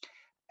home.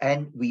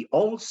 And we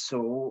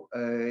also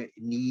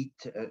need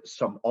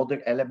some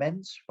other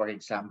elements, for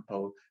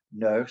example,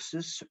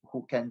 nurses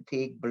who can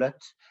take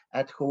blood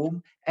at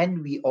home.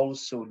 And we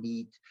also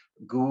need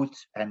good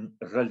and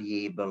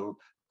reliable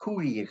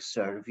courier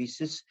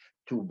services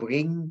to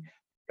bring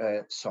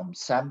some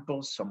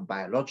samples, some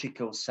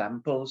biological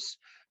samples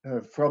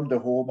from the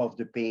home of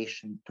the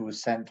patient to a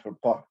central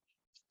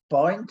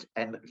point,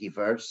 and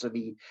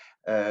reversely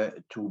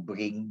to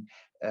bring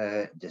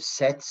the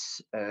sets,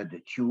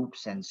 the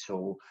tubes, and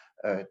so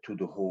to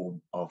the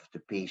home of the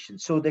patient.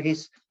 So there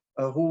is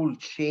a whole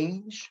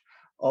change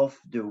of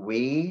the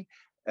way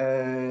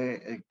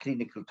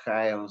clinical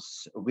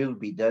trials will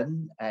be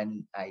done,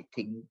 and I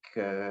think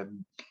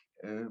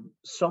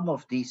some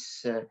of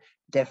this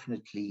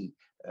definitely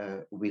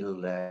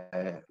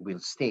will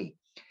stay.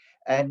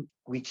 And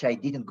which I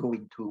didn't go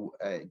into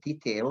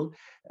detail,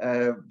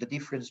 the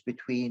difference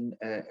between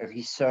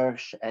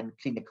research and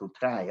clinical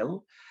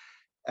trial.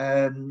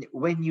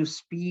 When you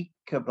speak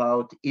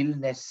about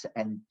illness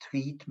and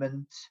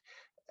treatment,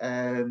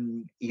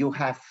 you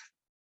have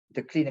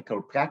the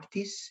clinical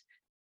practice,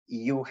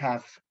 you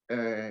have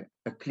a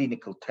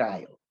clinical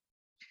trial.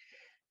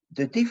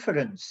 The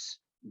difference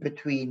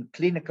between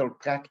clinical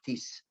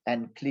practice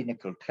and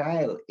clinical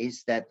trial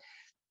is that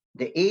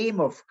the aim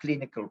of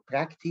clinical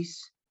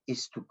practice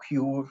is to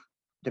cure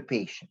the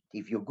patient.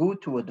 If you go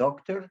to a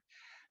doctor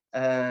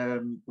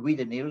with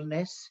an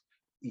illness,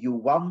 you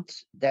want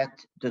that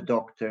the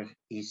doctor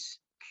is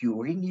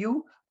curing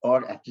you,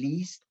 or at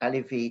least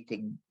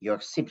alleviating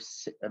your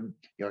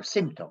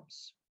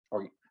symptoms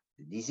or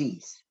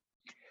disease.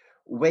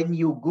 When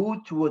you go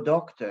to a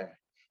doctor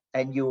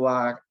and you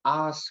are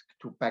asked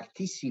to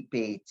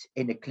participate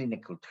in a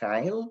clinical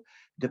trial,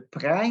 the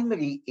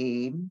primary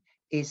aim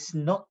is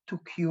not to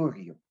cure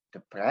you.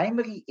 The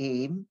primary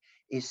aim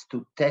is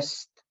to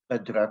test a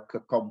drug, a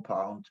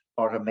compound,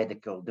 or a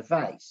medical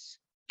device.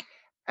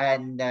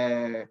 And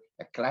a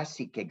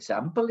classic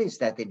example is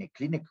that in a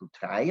clinical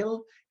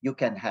trial, you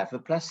can have a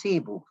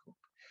placebo group.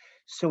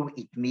 So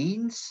it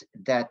means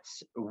that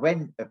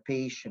when a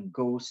patient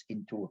goes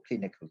into a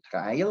clinical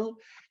trial,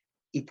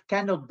 it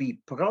cannot be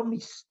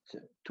promised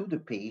to the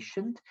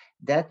patient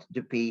that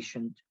the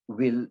patient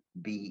will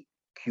be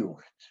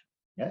cured,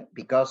 yeah?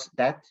 Because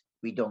that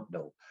we don't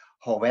know.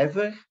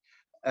 However,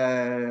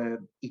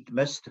 it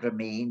must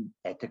remain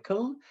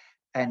ethical.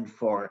 And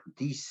for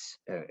this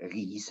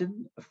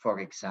reason, for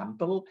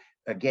example,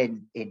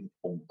 again, in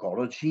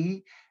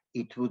oncology,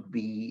 it would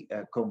be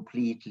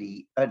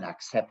completely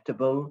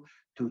unacceptable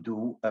to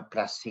do a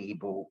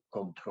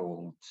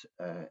placebo-controlled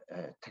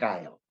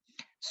trial.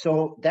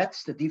 So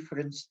that's the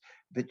difference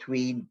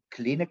between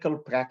clinical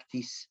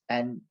practice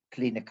and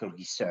clinical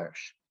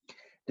research.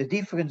 The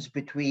difference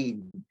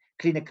between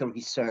clinical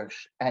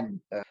research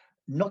and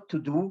not to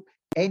do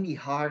any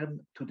harm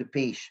to the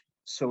patient.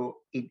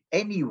 So in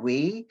any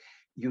way,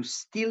 you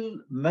still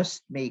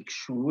must make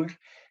sure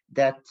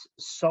that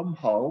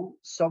somehow,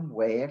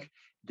 somewhere,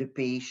 the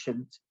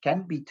patient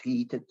can be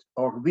treated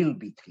or will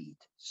be treated.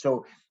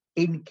 So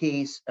in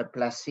case a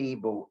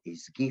placebo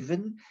is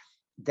given,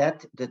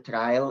 that the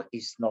trial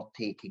is not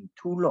taking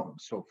too long.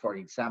 So for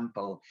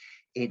example,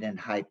 in a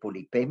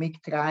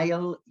hypolipemic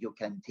trial, you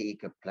can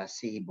take a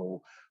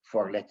placebo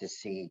for, let us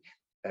say,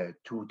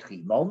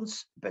 2-3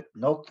 months, but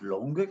not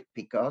longer,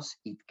 because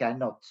it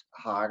cannot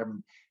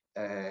harm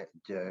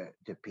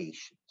the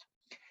patient.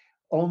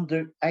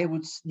 I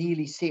would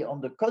nearly say,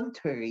 on the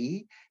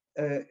contrary,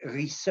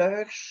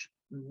 research,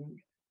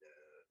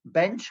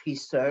 bench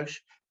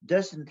research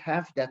doesn't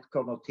have that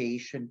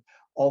connotation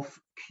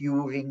of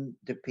curing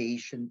the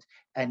patient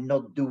and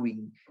not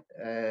doing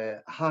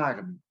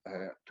harm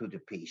to the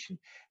patient.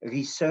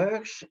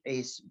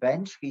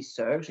 Bench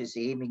research is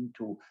aiming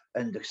to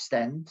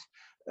understand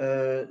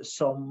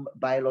some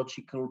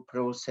biological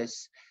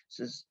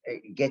processes,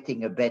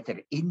 getting a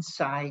better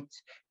insight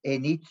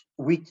in it,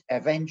 with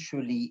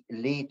eventually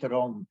later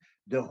on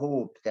the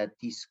hope that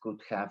this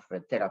could have a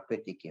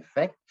therapeutic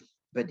effect.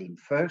 But in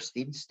first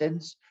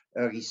instance,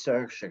 a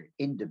researcher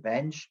in the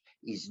bench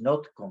is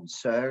not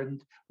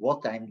concerned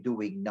what I'm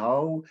doing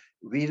now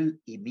will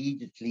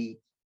immediately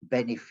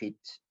benefit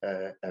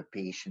a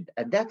patient,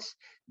 and that's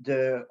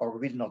or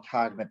will not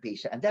harm a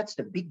patient. And that's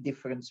the big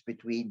difference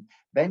between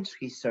bench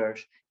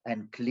research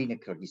and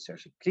clinical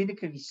research.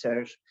 Clinical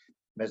research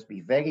must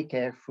be very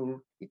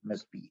careful, it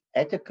must be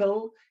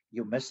ethical,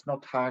 you must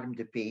not harm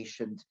the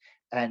patient,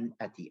 and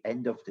at the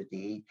end of the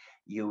day,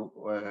 you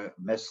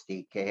must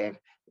take care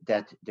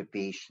that the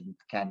patient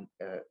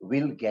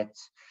will get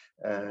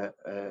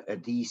a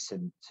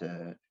decent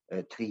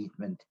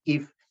treatment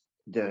if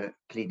the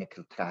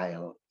clinical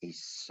trial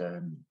is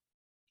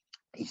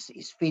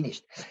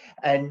finished.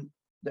 And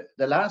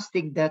the last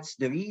thing, that's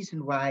the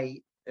reason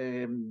why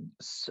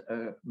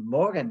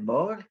more and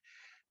more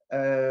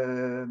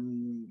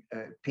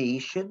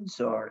patients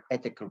or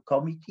ethical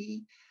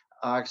committee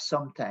are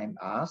sometimes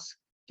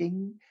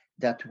asking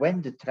that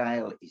when the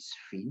trial is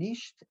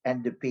finished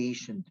and the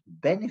patient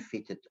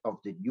benefited of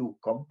the new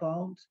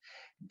compound,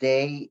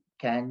 they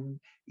can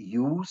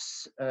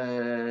use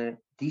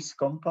this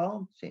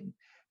compound in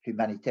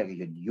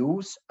humanitarian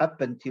use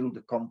up until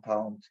the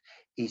compound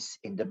is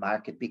in the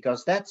market,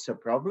 because that's a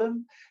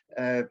problem.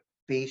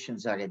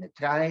 Patients are in a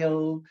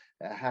trial,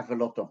 have a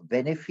lot of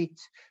benefit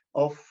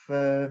of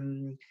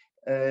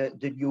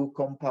the new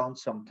compound.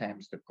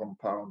 Sometimes the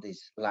compound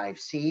is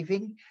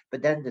life-saving,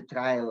 but then the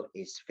trial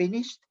is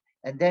finished,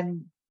 and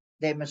then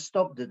they must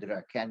stop the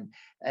drug, and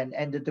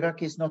the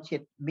drug is not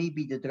yet,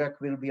 maybe the drug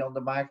will be on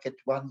the market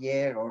 1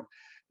 year or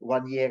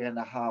 1.5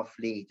 years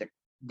later.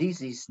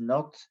 This is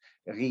not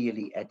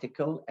really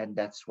ethical, and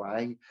that's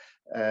why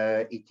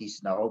it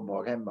is now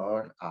more and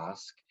more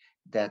asked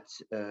that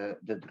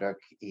the drug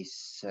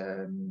is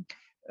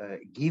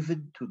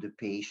given to the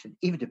patient,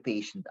 if the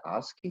patient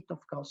asks it, of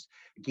course,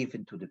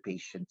 given to the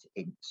patient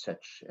in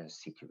such a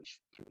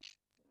situation.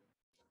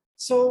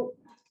 So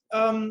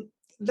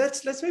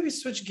let's maybe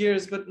switch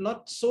gears, but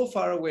not so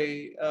far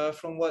away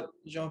from what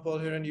Jean Paul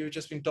Huren you've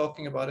just been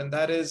talking about, and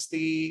that is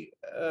the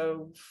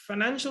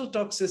financial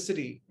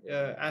toxicity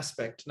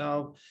aspect.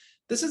 Now,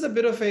 this is a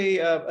bit of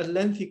a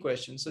lengthy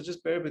question, so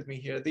just bear with me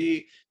here.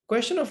 The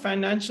question of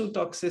financial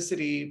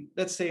toxicity,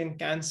 let's say in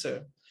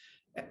cancer,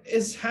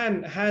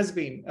 has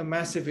been a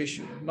massive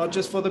issue, not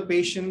just for the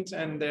patient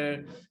and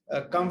their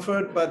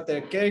comfort, but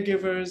their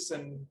caregivers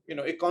and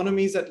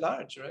economies at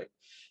large, right?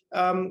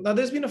 Now,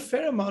 there's been a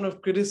fair amount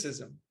of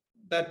criticism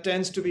that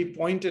tends to be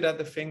pointed at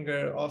the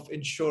finger of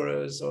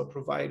insurers or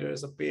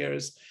providers or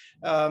payers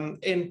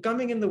in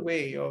coming in the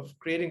way of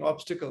creating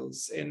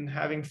obstacles in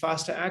having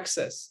faster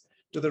access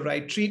to the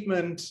right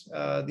treatment,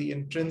 the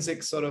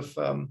intrinsic sort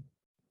of,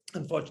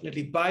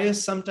 unfortunately,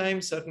 bias.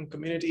 Sometimes certain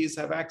communities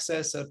have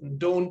access, certain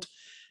don't.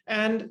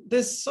 And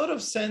this sort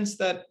of sense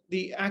that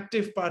the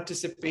active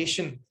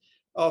participation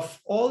of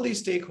all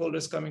these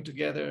stakeholders coming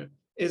together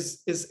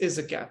is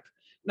a gap.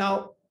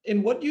 Now,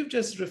 in what you've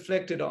just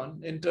reflected on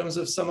in terms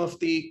of some of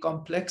the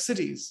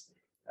complexities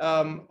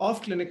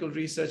of clinical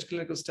research,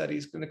 clinical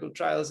studies, clinical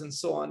trials, and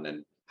so on,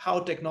 and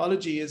how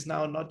technology is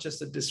now not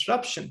just a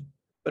disruption,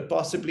 but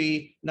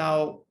possibly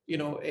now,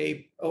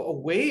 a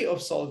way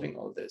of solving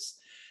all this.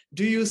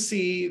 Do you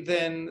see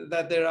then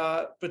that there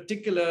are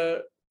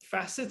particular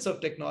facets of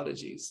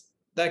technologies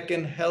that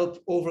can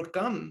help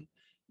overcome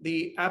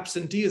the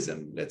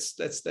absenteeism,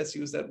 let's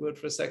use that word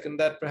for a second,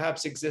 that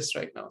perhaps exists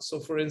right now? So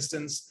for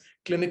instance,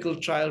 clinical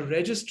trial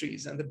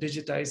registries and the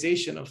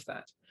digitization of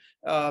that.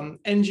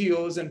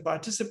 NGOs and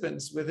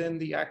participants within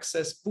the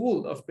access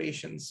pool of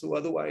patients who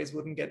otherwise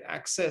wouldn't get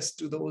access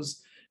to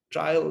those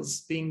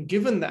trials being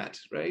given that,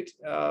 right?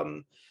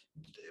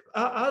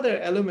 Are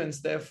there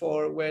elements,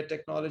 therefore, where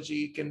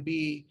technology can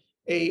be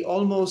a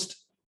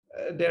almost,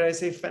 dare I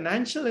say,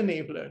 financial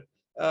enabler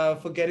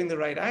for getting the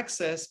right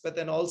access, but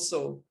then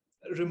also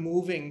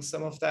removing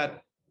some of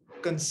that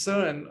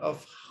concern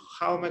of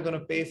how am I going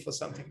to pay for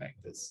something like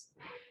this?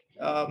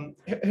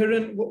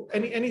 Huren,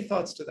 any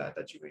thoughts to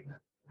that you may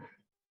have?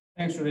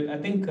 Thanks, Rohit. I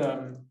think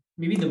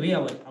maybe the way I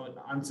would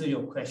answer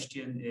your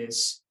question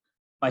is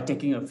by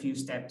taking a few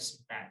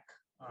steps back.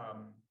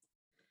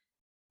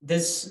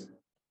 This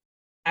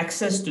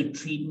access to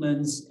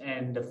treatments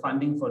and the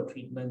funding for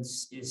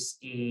treatments is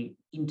a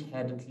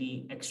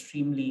inherently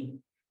extremely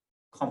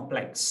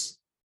complex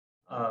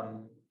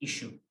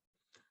issue.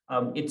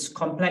 It's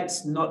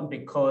complex not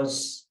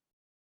because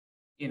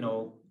we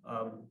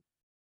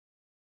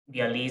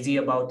are lazy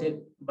about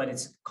it, but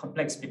it's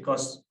complex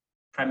because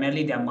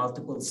primarily there are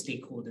multiple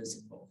stakeholders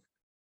involved,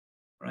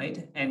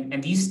 right?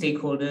 And these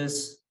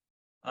stakeholders,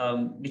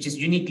 which is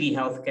uniquely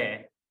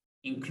healthcare,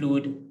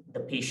 include the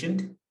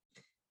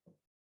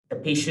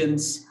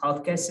patient's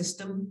healthcare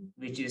system,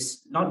 which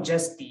is not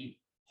just the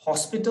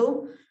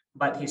hospital,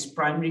 but his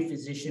primary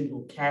physician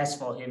who cares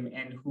for him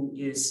and who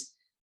is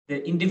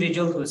the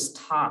individual who is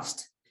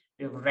tasked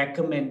with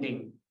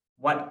recommending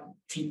what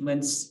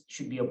treatments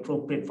should be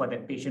appropriate for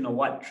that patient or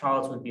what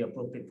trials would be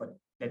appropriate for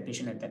that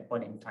patient at that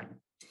point in time.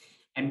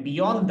 And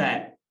beyond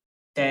that,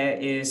 there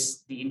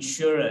is the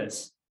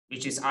insurers,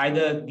 which is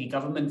either the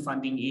government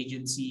funding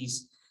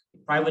agencies,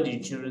 private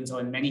insurance,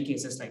 or in many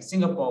cases like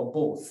Singapore,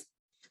 both,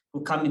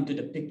 who come into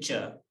the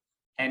picture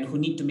and who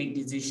need to make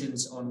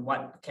decisions on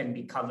what can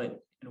be covered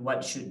and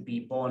what should be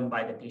borne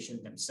by the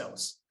patient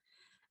themselves.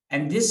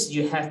 And this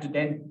you have to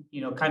then,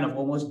 kind of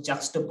almost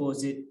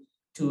juxtapose it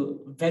to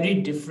very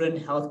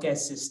different healthcare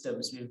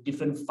systems with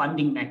different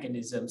funding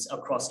mechanisms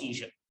across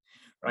Asia,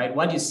 right?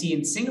 What you see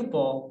in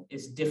Singapore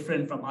is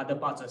different from other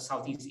parts of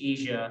Southeast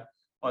Asia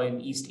or in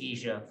East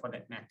Asia for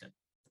that matter,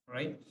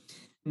 right?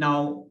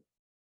 Now,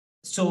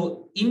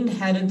 so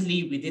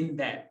inherently within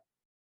that,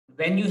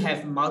 when you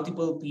have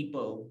multiple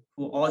people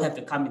who all have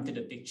to come into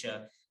the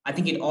picture, I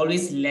think it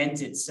always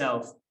lends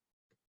itself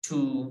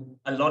to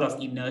a lot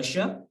of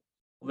inertia,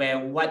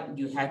 where what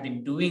you have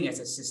been doing as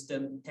a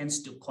system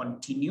tends to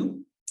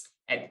continue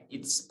at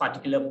its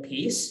particular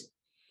pace.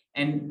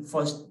 And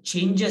for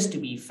changes to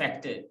be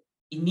effected,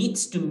 it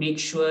needs to make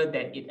sure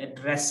that it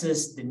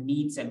addresses the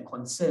needs and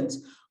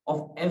concerns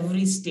of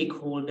every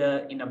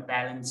stakeholder in a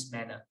balanced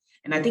manner.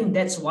 And I think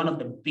that's one of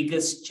the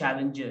biggest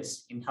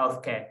challenges in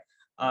healthcare.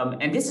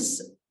 And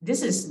this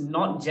is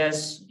not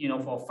just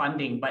for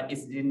funding, but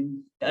it's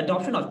in the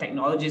adoption of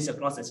technologies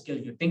across the scale.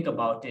 If you think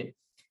about it,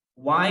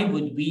 why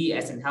would we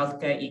as a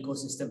healthcare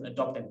ecosystem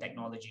adopt a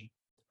technology,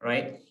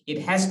 right? It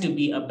has to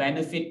be a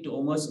benefit to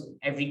almost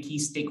every key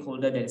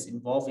stakeholder that is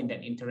involved in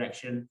that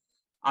interaction.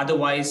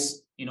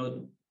 Otherwise,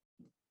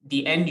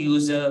 the end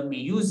user may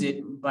use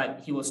it,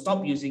 but he will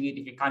stop using it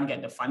if he can't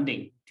get the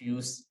funding to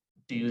use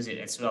it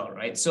as well,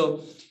 right?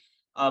 So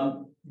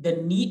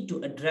the need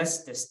to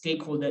address the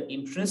stakeholder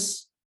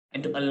interests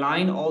and to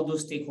align all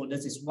those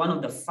stakeholders is one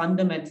of the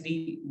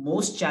fundamentally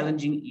most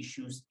challenging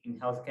issues in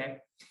healthcare.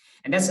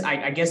 And that's,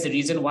 I guess, the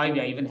reason why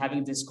we are even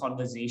having this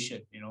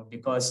conversation,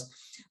 because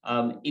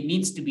it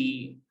needs to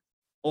be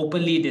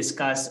openly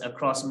discussed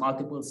across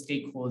multiple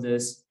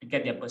stakeholders to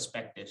get their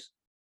perspectives.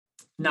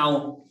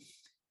 Now,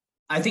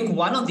 I think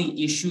one of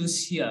the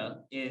issues here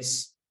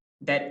is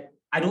that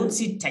I don't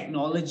see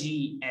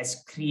technology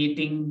as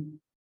creating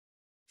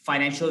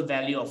financial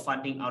value or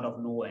funding out of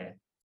nowhere.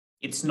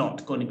 It's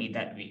not going to be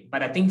that way.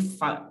 But I think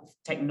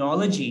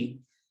technology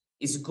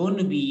is going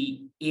to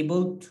be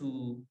able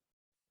to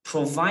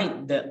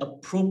provide the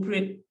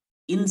appropriate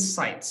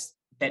insights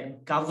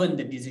that govern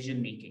the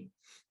decision-making,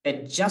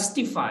 that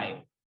justify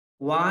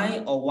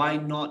why or why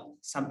not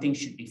something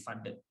should be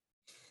funded,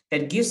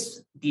 that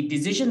gives the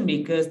decision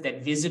makers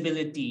that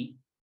visibility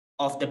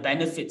of the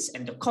benefits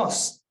and the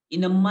costs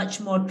in a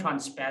much more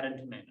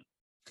transparent manner.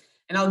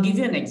 And I'll give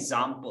you an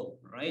example,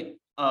 right?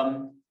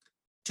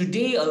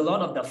 Today, a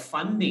lot of the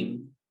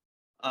funding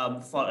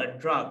for a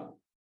drug,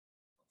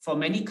 for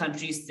many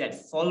countries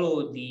that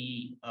follow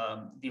the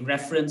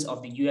reference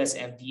of the US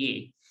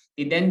FDA,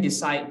 they then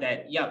decide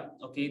that,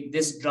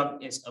 this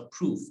drug is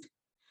approved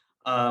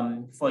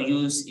for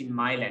use in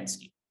my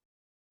landscape,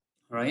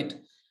 right?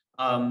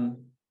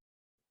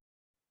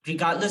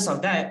 Regardless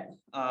of that,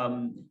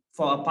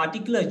 for a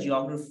particular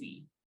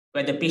geography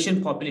where the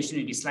patient population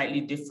will be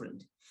slightly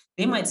different,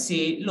 they might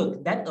say,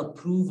 look, that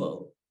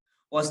approval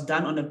was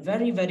done on a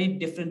very, very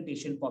different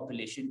patient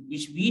population,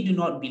 which we do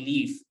not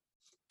believe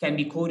can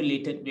be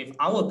correlated with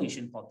our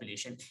patient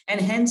population. And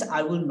hence,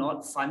 I will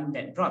not fund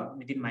that drug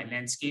within my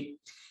landscape.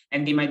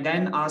 And they might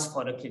then ask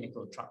for a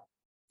clinical trial,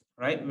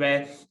 right?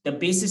 Where the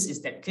basis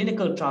is that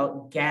clinical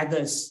trial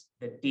gathers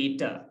the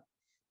data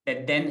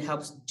that then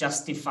helps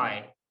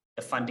justify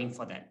the funding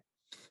for that.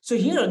 So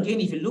here again,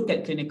 if you look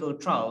at clinical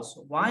trials,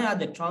 why are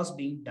the trials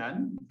being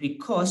done?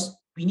 Because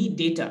we need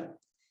data.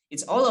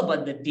 It's all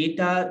about the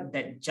data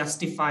that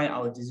justify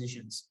our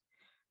decisions.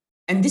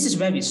 And this is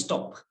where we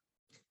stop.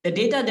 The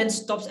data then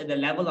stops at the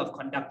level of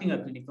conducting a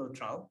clinical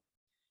trial.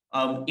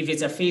 If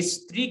it's a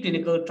phase 3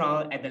 clinical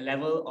trial at the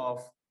level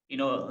of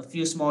a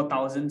few small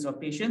thousands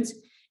of patients,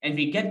 and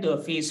we get to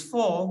a phase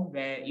 4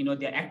 where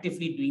they're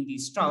actively doing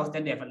these trials,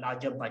 then they have a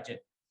larger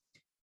budget.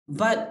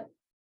 But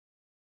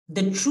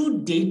the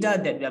true data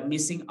that we are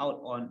missing out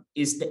on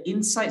is the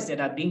insights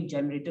that are being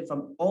generated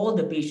from all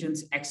the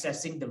patients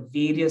accessing the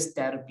various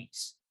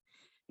therapies,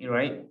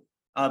 right?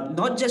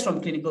 Not just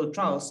from clinical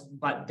trials,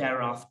 but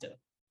thereafter.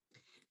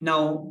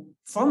 Now,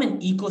 from an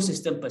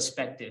ecosystem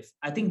perspective,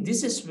 I think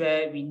this is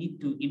where we need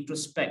to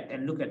introspect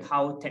and look at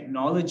how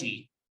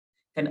technology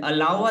can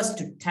allow us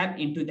to tap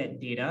into that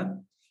data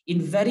in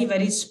very,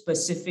 very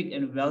specific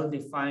and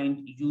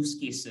well-defined use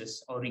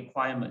cases or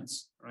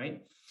requirements,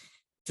 right?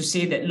 To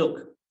say that,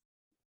 look,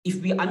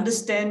 if we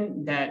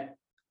understand that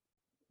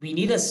we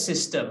need a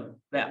system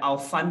where our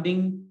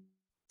funding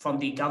from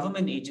the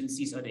government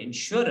agencies or the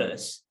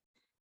insurers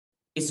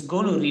is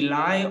going to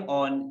rely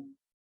on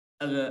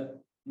a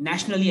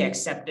nationally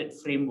accepted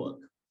framework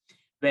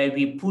where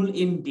we pull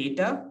in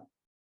data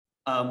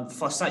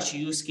for such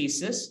use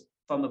cases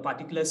from a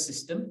particular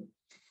system,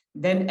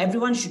 then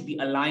everyone should be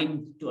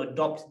aligned to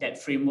adopt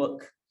that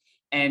framework.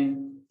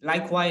 And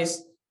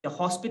likewise, the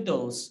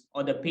hospitals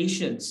or the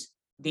patients,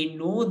 they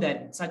know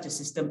that such a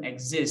system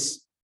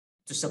exists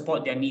to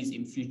support their needs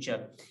in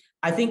future.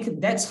 I think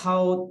that's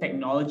how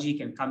technology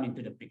can come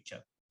into the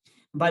picture.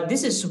 But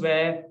this is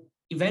where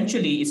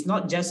eventually, it's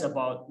not just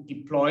about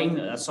deploying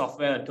a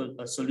software to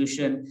a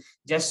solution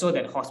just so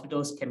that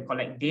hospitals can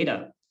collect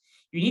data.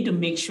 You need to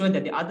make sure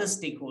that the other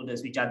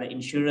stakeholders, which are the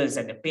insurers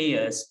and the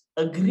payers,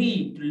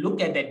 agree to look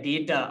at that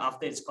data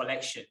after its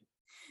collection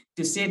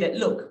to say that,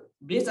 look,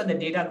 based on the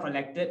data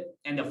collected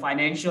and the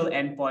financial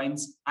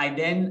endpoints, I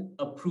then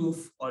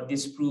approve or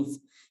disapprove,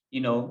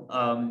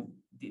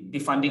 the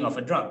funding of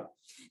a drug.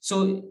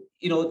 So,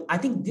 I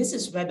think this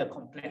is where the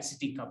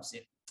complexity comes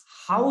in.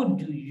 How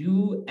do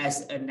you,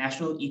 as a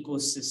national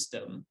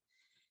ecosystem,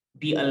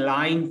 be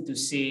aligned to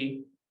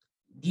say,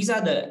 these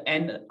are the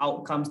end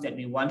outcomes that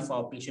we want for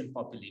our patient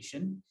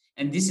population,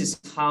 and this is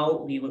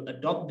how we will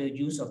adopt the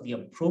use of the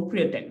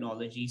appropriate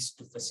technologies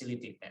to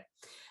facilitate that?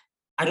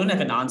 I don't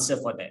have an answer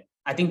for that.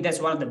 I think that's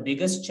one of the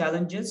biggest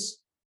challenges.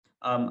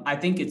 I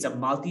think it's a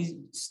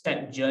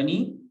multi-step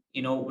journey,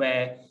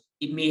 where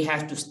it may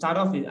have to start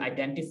off with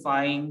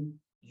identifying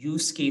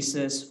use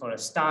cases for a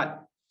start.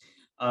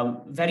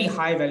 Very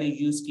high value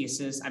use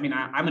cases. I mean,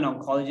 I'm an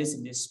oncologist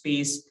in this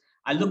space.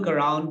 I look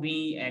around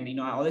me and,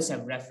 I always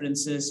have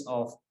references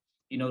of,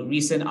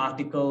 recent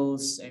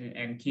articles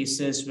and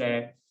cases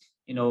where,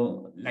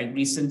 like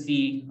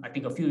recently, I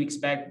think a few weeks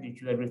back,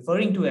 which you were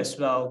referring to as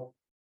well,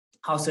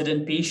 how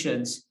certain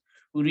patients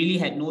who really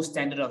had no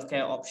standard of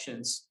care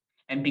options,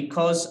 and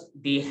because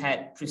they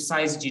had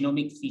precise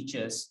genomic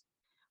features,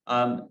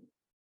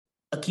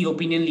 a key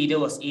opinion leader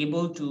was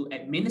able to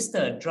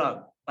administer a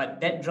drug, but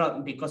that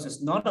drug, because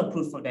it's not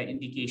approved for that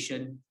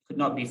indication, could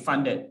not be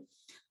funded.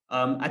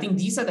 I think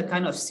these are the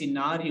kind of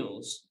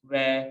scenarios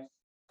where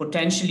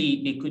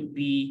potentially they could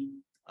be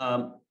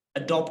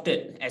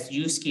adopted as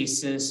use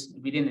cases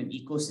within an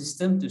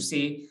ecosystem to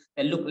say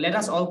that, look, let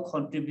us all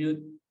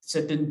contribute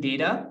certain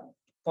data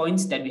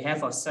points that we have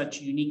for such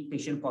unique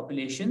patient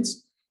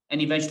populations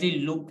and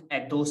eventually look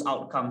at those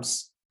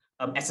outcomes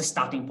as a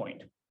starting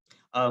point.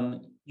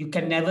 You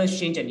can never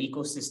change an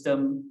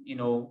ecosystem,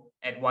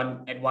 at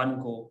one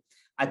go.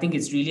 I think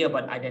it's really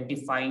about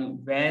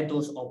identifying where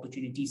those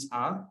opportunities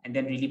are and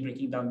then really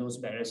breaking down those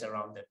barriers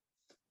around it.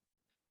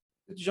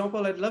 Jean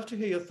Paul, I'd love to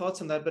hear your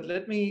thoughts on that, but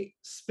let me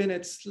spin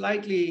it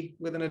slightly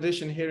with an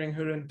addition, hearing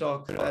Huren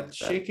talk, that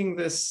shaking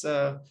this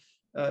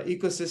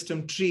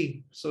ecosystem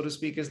tree, so to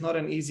speak, is not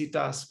an easy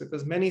task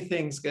because many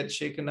things get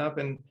shaken up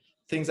and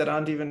things that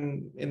aren't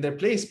even in their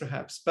place,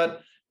 perhaps.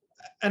 But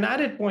an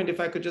added point, if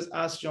I could just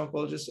ask Jean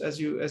Paul, just as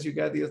you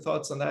gather your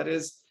thoughts on that,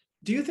 is,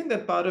 do you think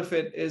that part of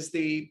it is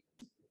the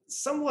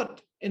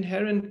somewhat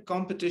inherent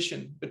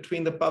competition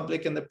between the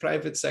public and the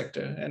private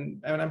sector? And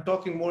I'm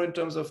talking more in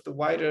terms of the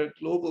wider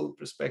global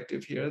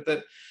perspective here,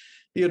 that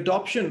the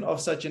adoption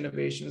of such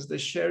innovations, the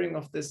sharing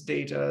of this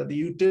data, the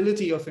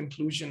utility of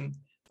inclusion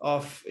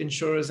of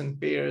insurers and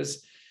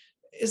payers,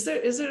 is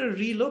there a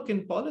relook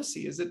in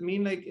policy? Does it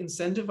mean like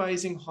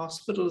incentivizing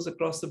hospitals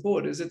across the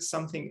board? Is it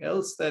something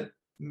else that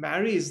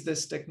marries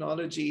this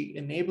technology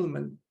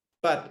enablement,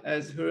 but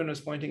as Huren was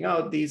pointing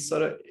out, these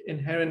sort of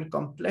inherent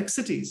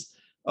complexities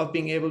of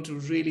being able to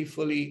really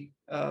fully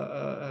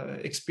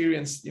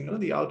experience,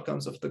 the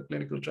outcomes of the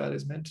clinical trial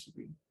is meant to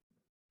be.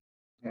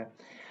 Yeah.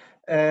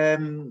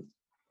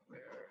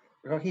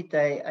 Rohit,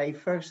 I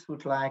first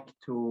would like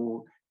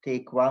to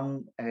take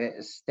one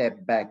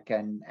step back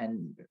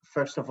and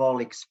first of all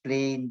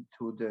explain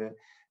to the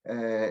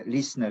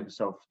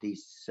listeners of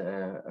this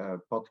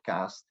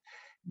podcast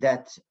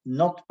that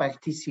not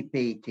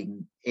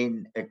participating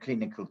in a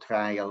clinical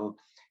trial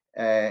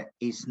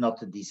is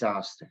not a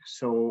disaster.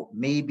 So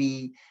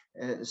maybe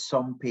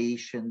some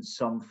patients,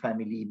 some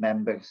family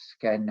members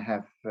can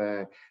have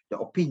the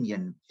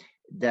opinion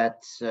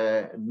that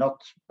not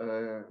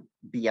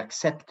be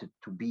accepted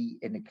to be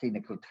in a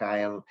clinical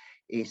trial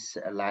is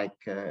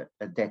like a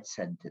death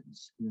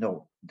sentence.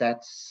 No,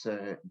 that's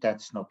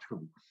not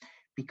true,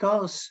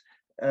 because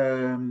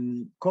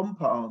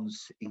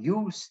compounds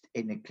used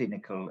in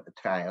clinical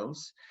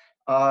trials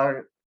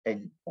are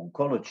in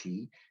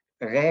oncology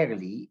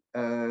rarely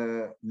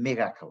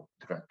miracle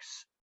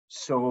drugs.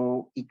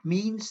 So it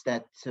means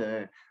that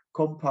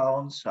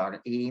compounds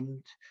are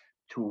aimed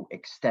to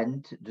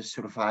extend the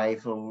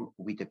survival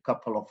with a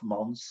couple of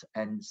months.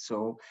 And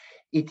so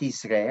it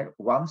is rare.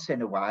 Once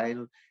in a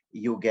while,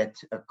 you get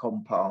a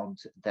compound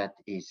that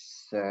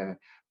is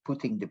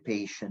putting the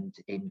patient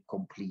in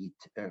complete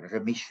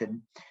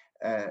remission.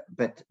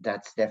 But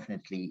that's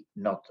definitely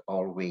not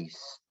always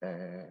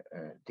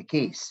the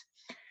case.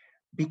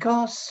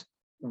 Because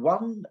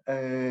one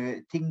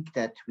thing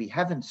that we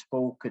haven't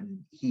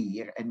spoken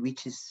here, and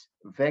which is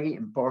very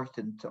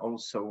important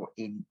also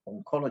in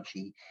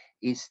oncology,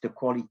 is the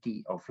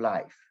quality of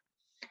life.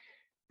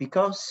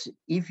 Because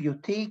if you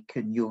take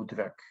a new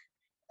drug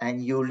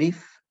and you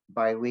live,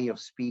 by way of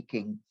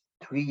speaking,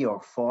 3 or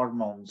 4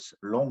 months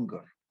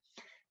longer,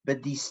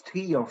 but these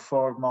 3 or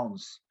 4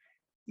 months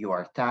you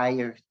are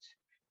tired,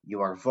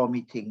 you are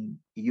vomiting,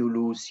 you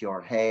lose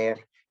your hair,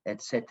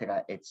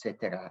 etc.,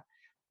 etc.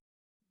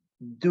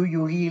 Do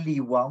you really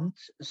want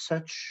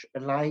such a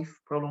life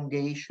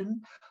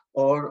prolongation,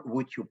 or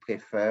would you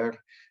prefer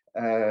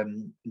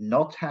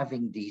not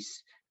having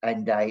this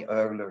and die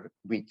earlier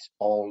with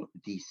all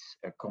these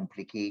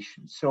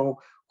complications? So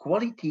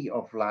quality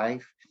of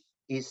life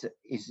is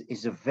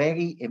a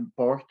very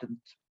important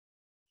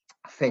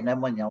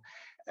phenomenon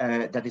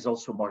that is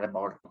also more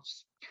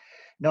amorphous.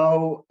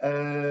 Now,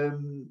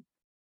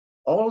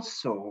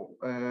 also,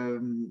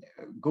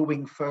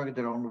 going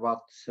further on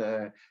what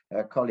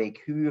colleague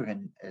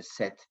Huren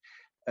said,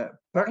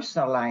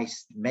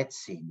 personalized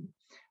medicine,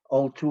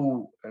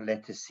 although,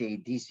 let us say,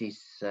 this is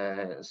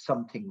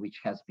something which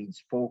has been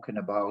spoken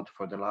about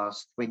for the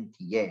last 20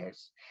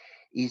 years,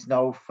 is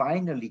now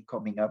finally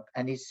coming up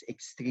and is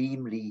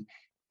extremely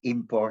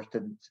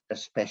important,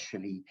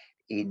 especially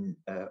in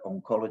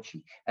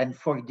oncology. And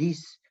for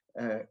this,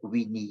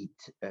 we need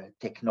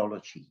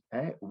technology.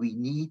 We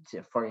need,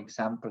 for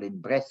example, in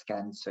breast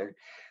cancer,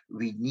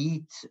 we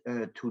need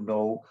to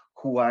know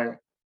who are,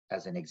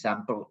 as an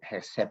example,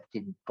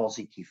 Herceptin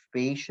positive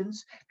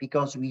patients,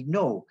 because we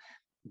know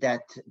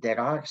that there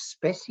are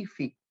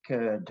specific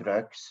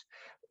drugs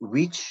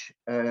which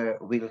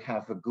will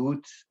have a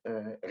good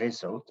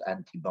result,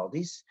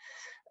 antibodies,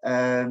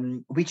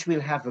 which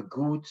will have a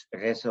good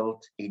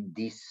result in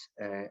this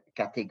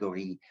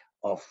category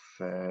of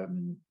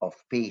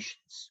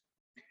patients.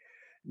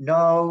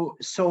 Now,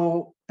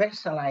 so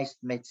personalized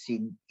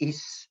medicine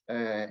is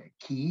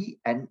key,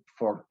 and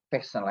for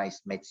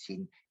personalized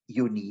medicine,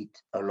 you need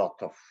a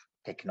lot of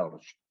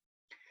technology.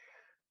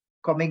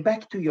 Coming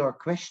back to your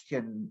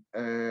question,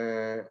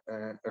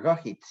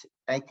 Rohit,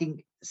 I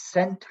think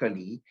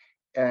centrally,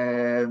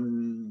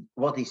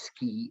 what is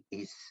key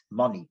is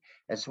money,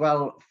 as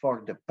well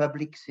for the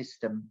public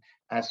system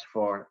as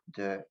for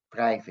the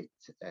private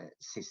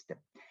system.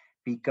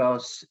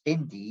 Because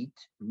indeed,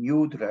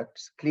 new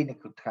drugs,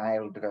 clinical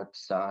trial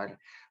drugs are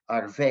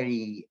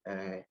very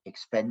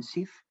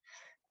expensive.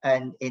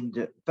 And in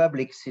the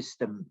public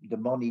system, the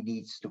money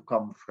needs to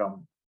come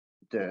from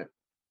the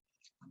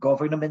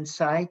government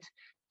side.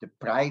 The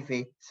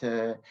private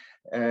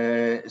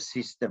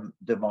system,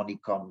 the money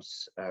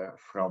comes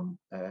from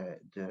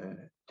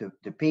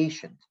the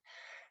patient.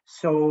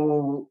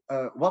 So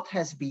what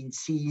has been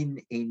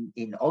seen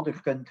in other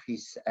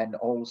countries, and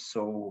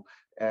also,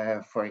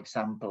 for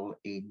example,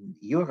 in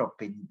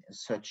Europe in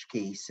such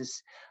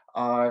cases,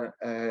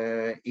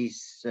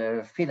 is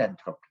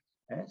philanthropy.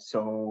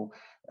 So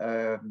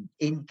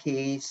in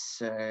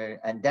case,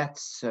 and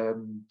that's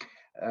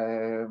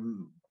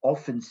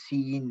often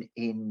seen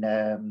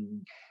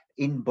in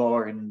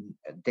inborn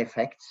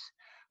defects,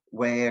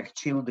 where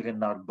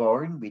children are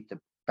born with a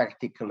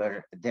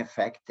particular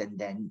defect and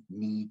then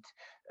need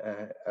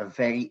a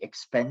very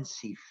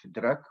expensive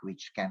drug,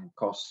 which can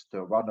cost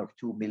 1 or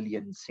 2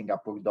 million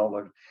Singapore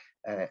dollar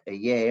a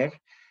year.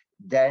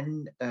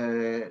 Then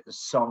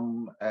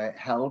some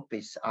help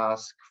is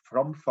asked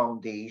from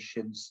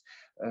foundations,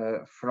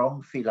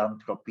 from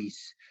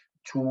philanthropies,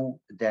 to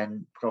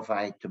then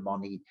provide the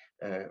money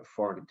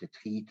for the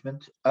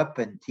treatment, up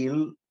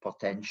until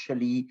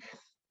potentially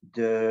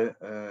the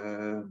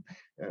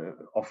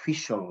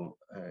official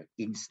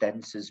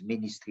instances,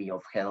 Ministry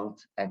of Health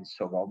and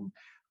so on,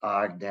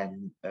 are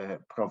then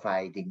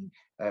providing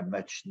a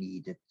much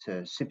needed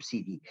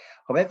subsidy.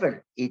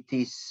 However, it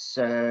is,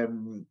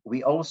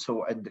 we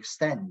also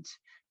understand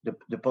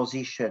the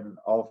position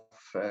of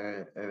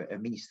a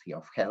Ministry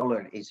of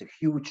Health is a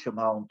huge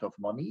amount of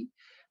money,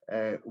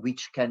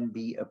 which can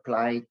be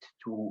applied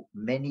to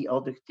many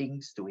other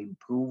things, to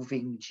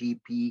improving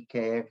GP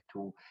care,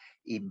 to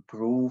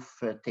improve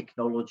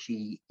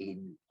technology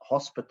in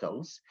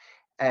hospitals.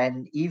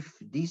 And if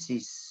this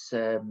is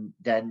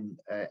then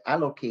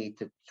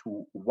allocated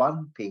to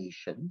one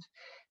patient,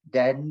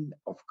 then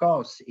of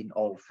course, in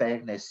all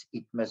fairness,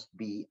 it must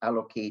be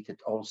allocated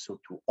also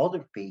to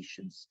other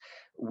patients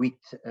with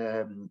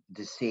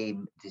the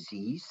same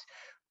disease,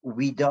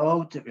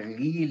 without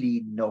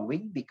really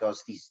knowing,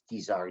 because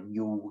these are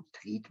new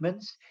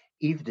treatments,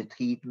 if the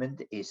treatment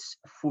is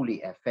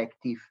fully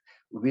effective,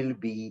 will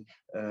be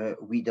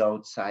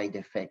without side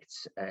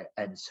effects,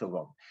 and so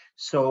on.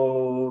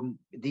 So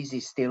this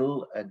is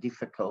still a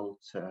difficult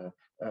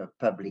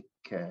public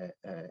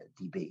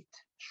debate,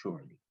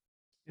 surely.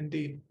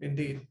 Indeed,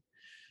 indeed.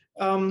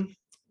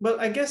 Well,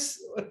 I guess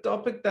a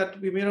topic that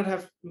we may not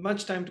have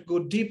much time to go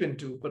deep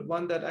into, but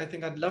one that I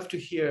think I'd love to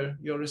hear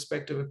your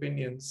respective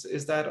opinions,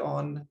 is that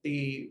on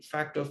the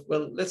fact of,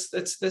 well, let's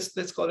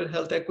call it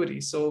health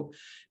equity. So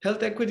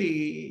health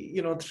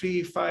equity,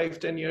 3, 5,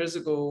 10 years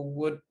ago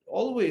would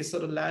always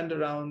sort of land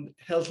around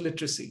health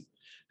literacy.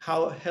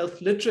 How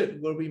health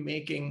literate were we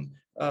making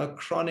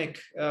chronic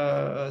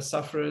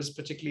sufferers,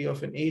 particularly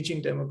of an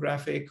aging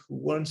demographic, who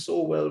weren't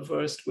so well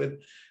versed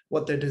with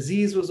what their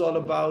disease was all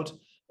about.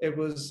 It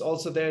was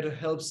also there to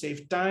help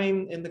save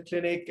time in the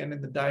clinic and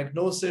in the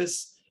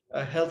diagnosis,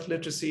 health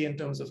literacy in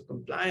terms of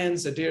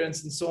compliance,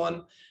 adherence, and so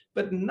on.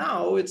 But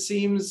now it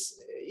seems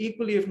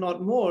equally, if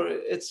not more,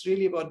 it's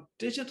really about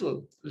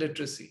digital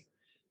literacy.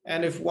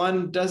 And if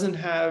one doesn't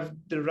have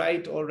the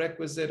right or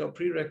requisite or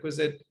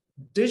prerequisite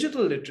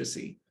digital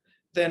literacy,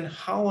 then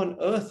how on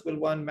earth will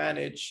one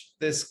manage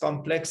this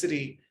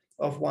complexity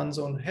of one's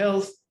own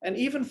health? And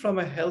even from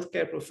a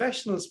healthcare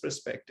professional's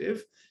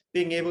perspective,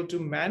 being able to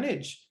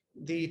manage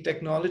the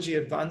technology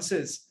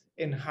advances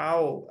in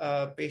how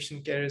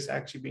patient care is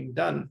actually being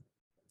done.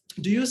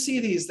 Do you see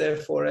these,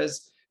 therefore,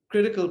 as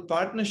critical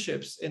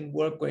partnerships in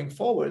work going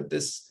forward,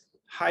 this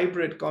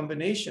hybrid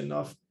combination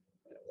of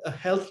a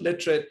health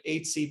literate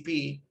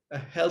HCP, a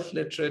health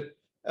literate,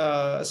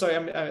 a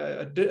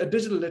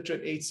digital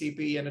literate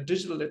HCP and a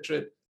digital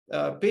literate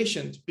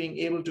patient being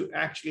able to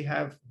actually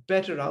have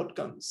better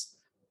outcomes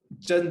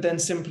than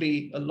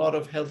simply a lot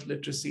of health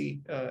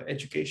literacy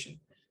education?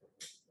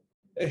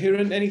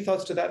 Huren, any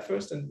thoughts to that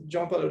first? And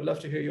Jean Paul, I would love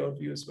to hear your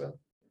view as well.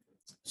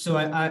 So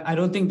I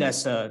don't think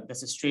that's a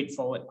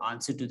straightforward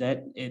answer to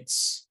that.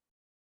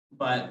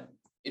 But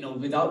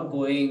without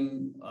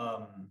going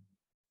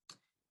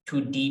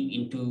too deep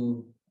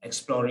into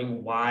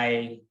exploring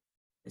why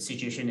the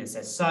situation is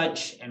as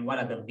such and what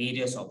are the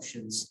various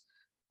options,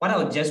 what I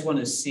would just want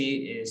to say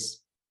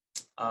is,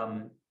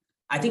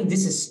 I think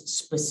this is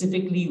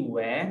specifically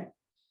where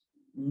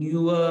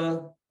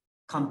newer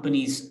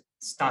companies,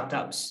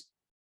 startups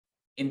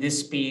in this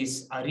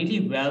space are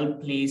really well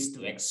placed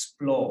to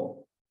explore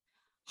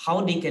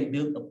how they can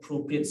build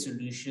appropriate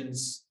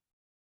solutions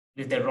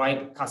with the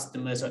right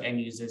customers or end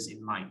users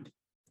in mind,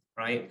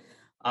 right?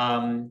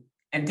 And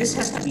this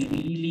has to be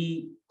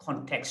really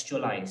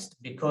contextualized,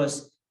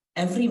 because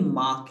every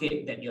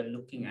market that you're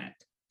looking at,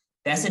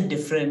 there's a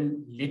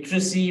different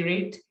literacy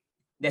rate,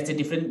 there's a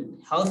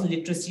different health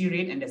literacy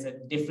rate, and there's a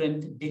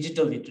different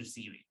digital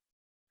literacy rate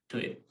to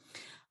it.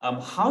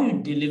 How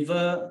you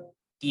deliver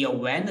the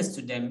awareness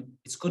to them,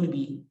 it's going to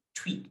be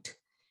tweaked.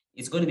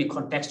 It's going to be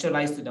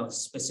contextualized to the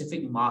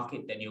specific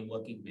market that you're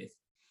working with.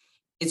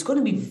 It's going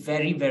to be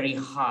very, very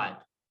hard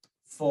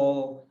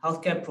for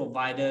healthcare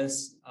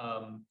providers,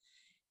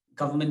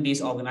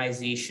 government-based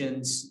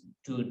organizations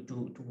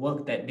to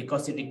work that,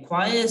 because it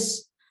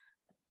requires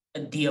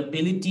the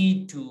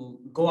ability to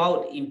go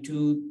out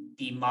into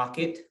the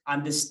market,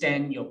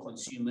 understand your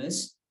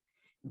consumers,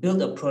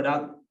 build a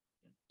product,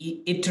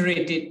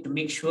 iterate it to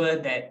make sure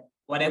that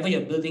whatever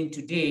you're building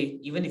today,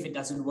 even if it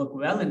doesn't work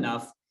well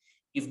enough,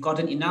 you've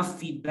gotten enough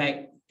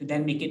feedback to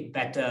then make it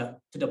better,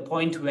 to the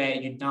point where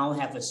you now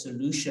have a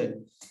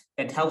solution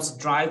that helps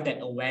drive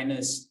that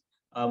awareness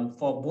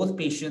for both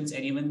patients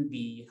and even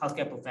the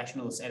healthcare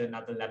professionals at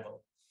another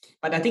level.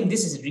 But I think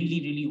this is really,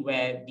 really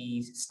where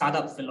the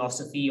startup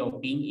philosophy of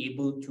being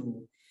able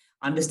to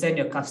understand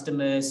your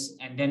customers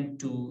and then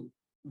to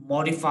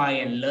modify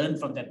and learn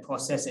from that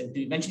process and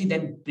to eventually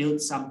then build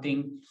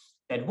something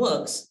that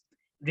works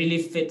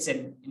really fits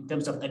in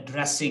terms of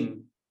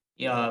addressing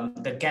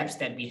the gaps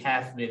that we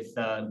have with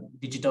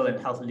digital and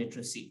health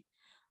literacy.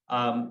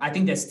 I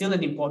think there's still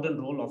an important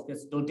role of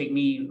this. Don't take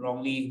me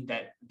wrongly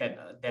that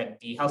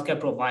the healthcare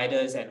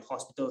providers and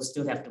hospitals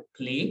still have to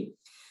play.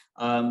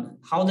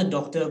 How the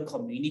doctor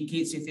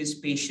communicates with his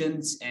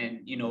patients and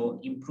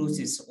improves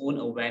his own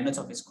awareness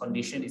of his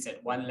condition is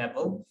at one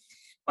level.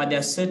 but there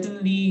are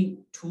certainly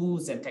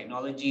tools and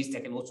technologies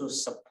that can also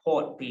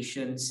support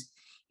patients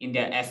in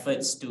their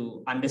efforts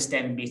to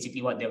understand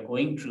basically what they're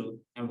going through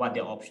and what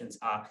their options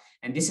are.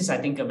 And this is, I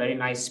think, a very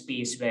nice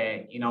space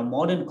where in our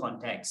modern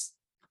context,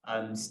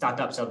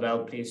 startups are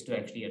well placed to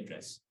actually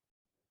address.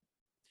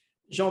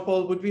 Jean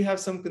Paul, would we have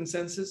some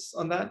consensus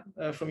on that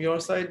from your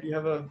side? Do you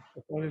have a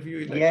point of view?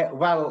 Yeah,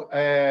 well,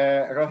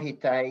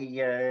 Rohit,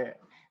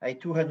 I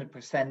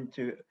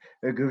 200%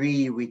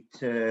 agree with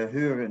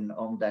Huren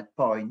on that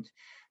point.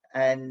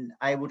 And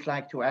I would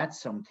like to add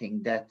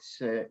something that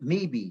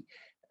maybe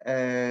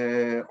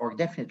or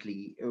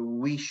definitely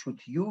we should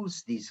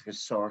use these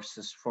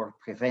resources for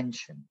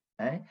prevention,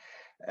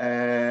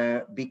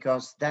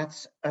 because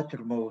that's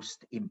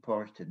uttermost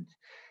important.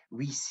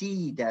 We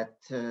see that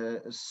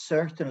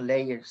certain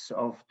layers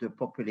of the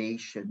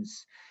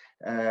populations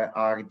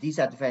are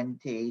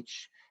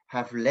disadvantaged,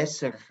 have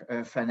lesser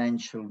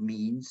financial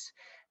means,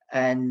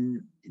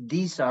 and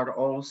these are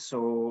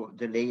also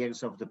the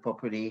layers of the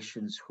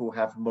populations who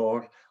have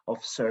more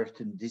of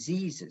certain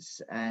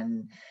diseases.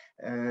 And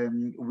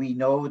we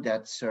know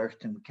that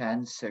certain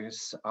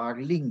cancers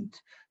are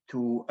linked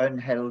to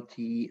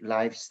unhealthy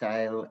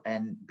lifestyle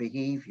and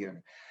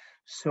behavior.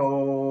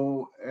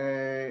 So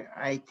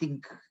I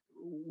think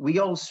we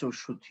also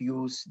should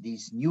use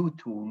these new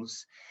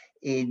tools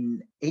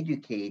in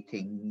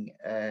educating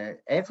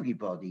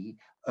everybody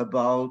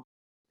about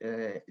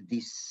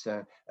this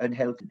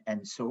unhealthy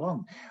and so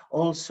on.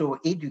 Also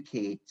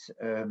educate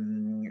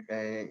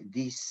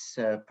this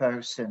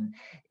person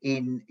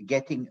in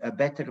getting a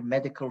better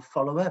medical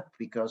follow-up,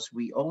 because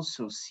we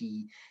also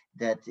see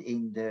that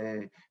in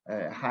the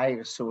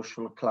higher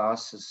social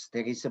classes,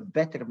 there is a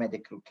better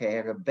medical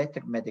care, a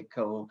better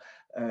medical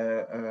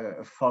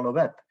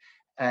follow-up.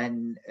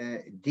 And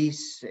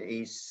this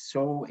is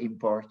so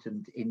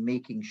important in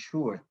making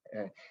sure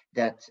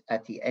that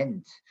at the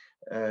end,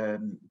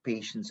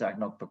 patients are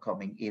not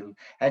becoming ill.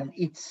 And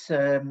it's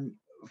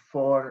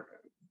for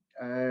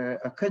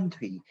a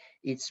country,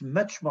 it's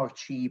much more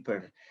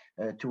cheaper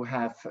to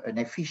have an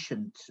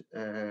efficient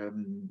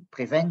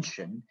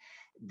prevention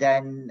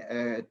than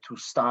to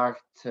start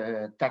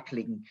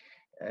tackling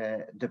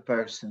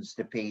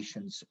the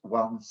patients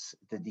once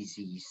the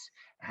disease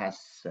has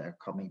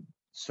come in.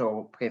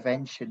 So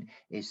prevention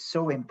is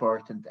so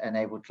important, and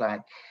I would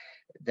like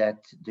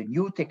that the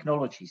new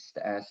technologies,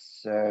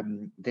 as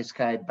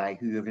described by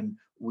Huren,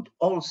 would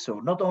also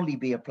not only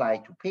be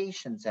applied to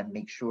patients and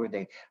make sure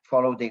they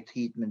follow their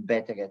treatment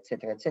better,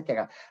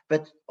 etc.,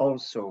 but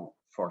also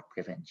for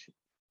prevention.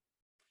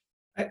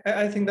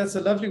 I think that's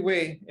a lovely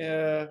way,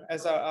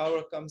 as our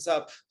hour comes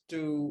up,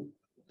 to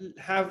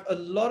have a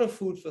lot of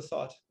food for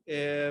thought,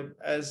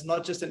 as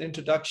not just an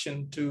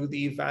introduction to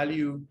the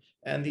value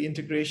and the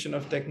integration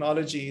of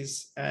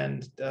technologies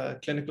and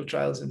clinical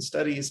trials and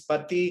studies,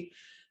 but the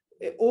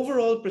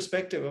overall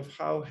perspective of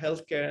how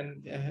healthcare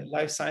and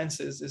life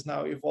sciences is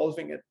now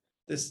evolving at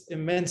this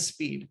immense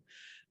speed.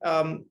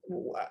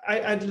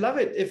 I'd love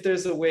it if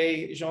there's a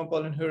way, Jean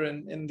Paul and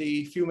Huren, in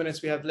the few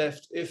minutes we have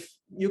left, if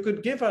you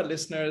could give our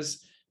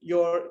listeners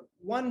your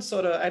one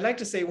sort of, I'd like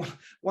to say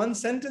one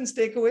sentence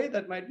takeaway.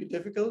 That might be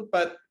difficult,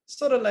 but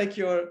sort of like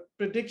your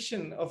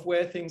prediction of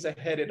where things are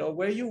headed or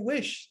where you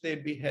wish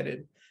they'd be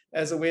headed,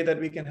 as a way that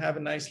we can have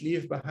a nice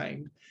leave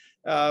behind.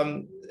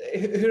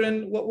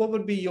 Huren, what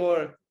would be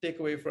your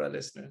takeaway for our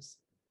listeners?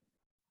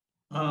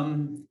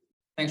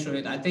 Thanks,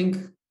 Rohit. I think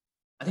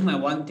my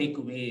one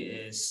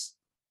takeaway is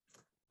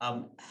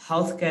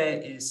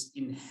healthcare is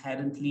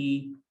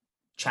inherently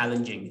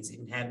challenging. It's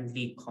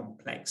inherently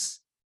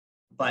complex,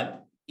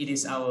 but it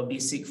is our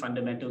basic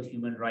fundamental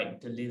human right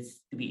to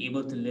be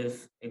able to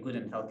live a good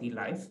and healthy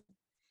life.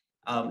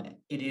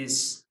 It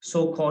is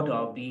so core to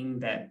our being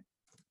that,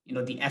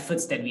 the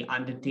efforts that we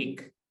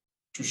undertake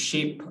to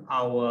shape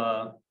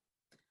our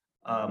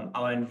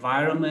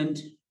environment,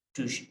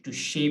 to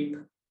shape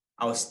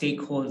our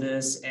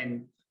stakeholders,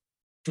 and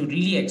to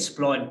really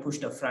explore and push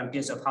the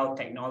frontiers of how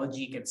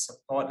technology can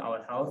support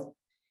our health,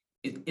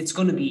 it's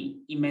going to be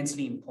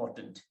immensely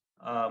important.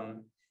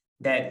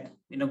 That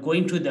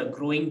going through the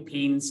growing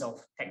pains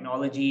of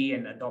technology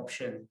and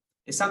adoption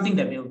is something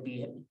that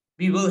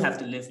we will have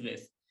to live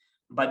with,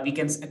 but we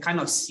can kind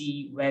of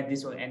see where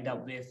this will end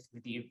up with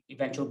the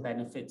eventual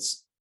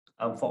benefits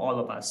for all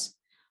of us.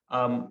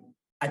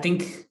 I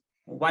think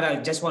what I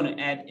just want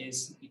to add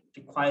is it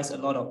requires a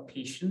lot of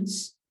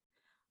patience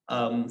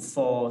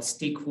for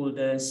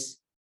stakeholders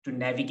to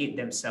navigate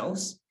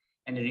themselves,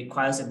 and it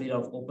requires a bit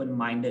of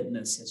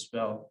open-mindedness as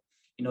well,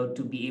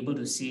 to be able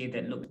to say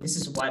that, look, this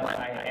is what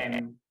I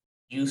am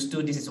used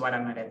to, this is what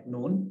I might have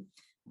known,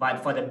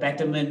 but for the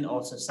betterment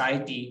of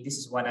society, this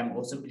is what I'm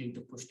also willing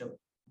to push the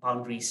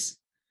boundaries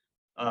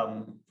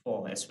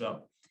for as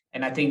well.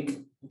 And I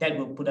think that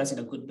will put us in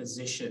a good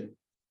position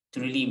to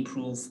really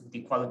improve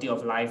the quality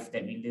of life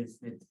that we live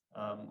with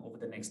over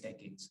the next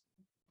decades.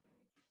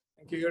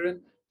 Thank you, Huren.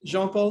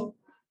 Jean Paul?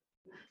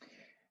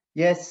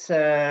 Yes,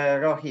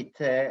 Rohit,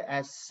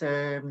 as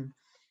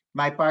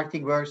my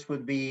parting words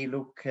would be,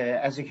 look,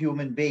 as a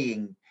human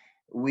being,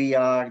 we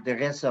are the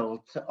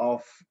result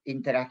of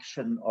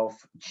interaction of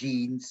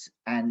genes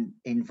and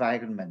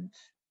environment.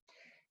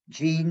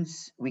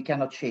 Genes, we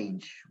cannot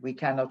change. We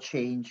cannot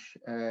change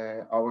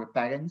our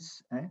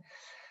parents,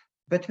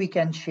 but we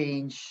can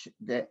change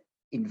the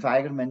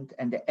environment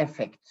and the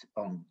effect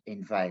on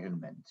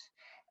environment.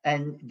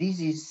 And this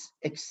is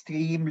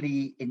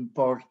extremely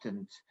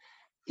important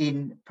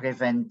in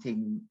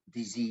preventing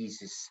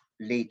diseases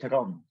later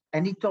on.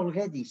 And it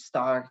already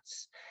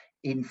starts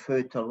in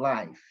fertile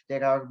life.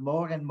 There are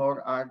more and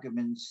more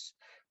arguments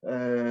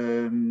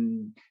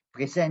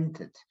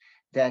presented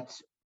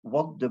that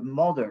what the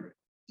mother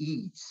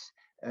eats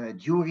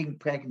during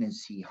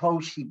pregnancy, how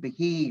she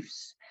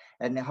behaves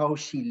and how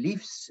she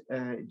lives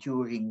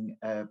during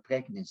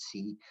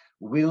pregnancy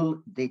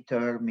will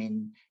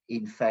determine,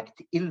 in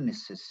fact,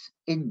 illnesses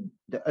in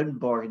the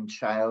unborn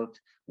child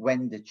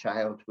when the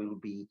child will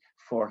be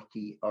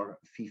 40 or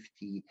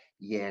 50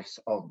 years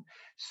on.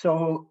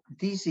 So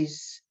this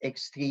is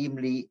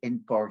extremely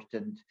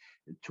important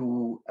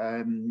to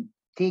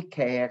take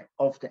care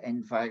of the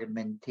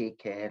environment, take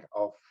care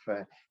of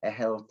a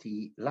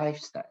healthy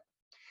lifestyle.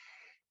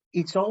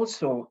 It's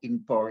also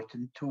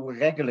important to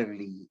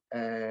regularly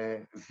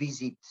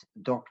visit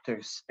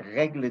doctors,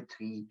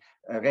 regularly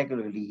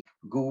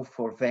go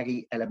for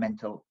very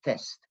elemental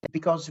tests,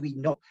 because we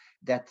know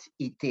that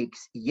it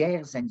takes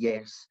years and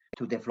years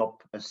to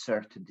develop a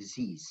certain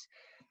disease.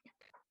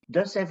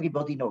 Thus,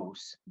 everybody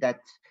knows that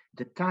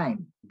the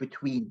time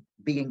between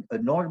being a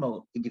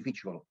normal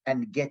individual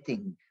and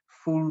getting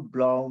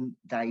full-blown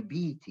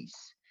diabetes,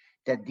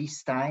 that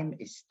this time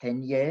is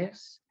 10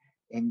 years.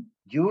 And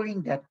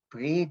during that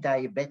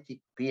pre-diabetic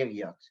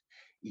period,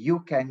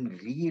 you can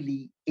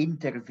really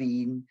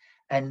intervene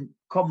and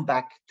come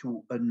back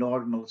to a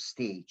normal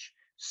stage.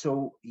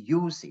 So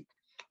use it.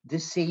 The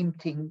same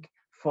thing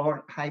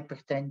for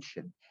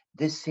hypertension,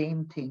 the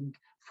same thing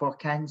for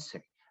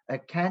cancer. A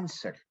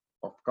cancer,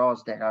 of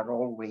course, there are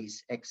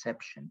always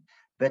exceptions,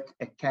 but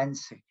a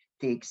cancer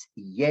takes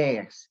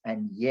years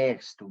and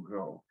years to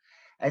grow.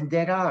 And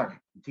there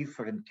are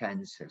different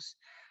cancers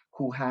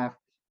who have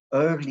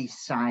early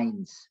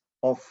signs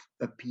of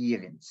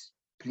appearance.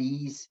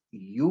 Please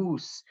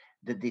use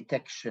the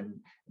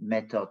detection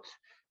method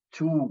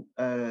to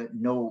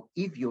know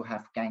if you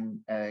have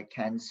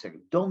cancer.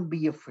 Don't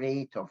be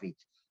afraid of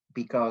it,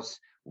 because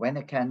when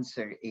a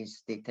cancer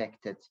is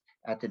detected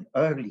at an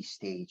early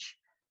stage,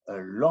 a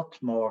lot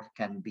more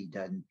can be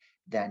done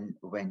than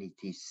when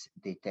it is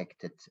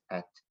detected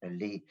at a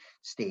late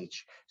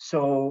stage.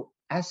 So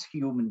as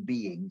human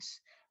beings,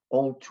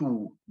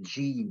 although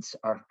genes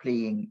are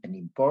playing an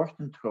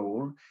important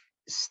role,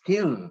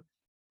 still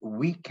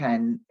we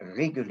can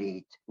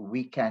regulate,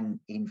 we can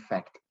in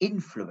fact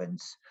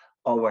influence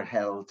our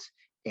health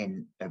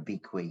in a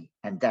big way.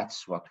 And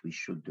that's what we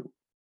should do.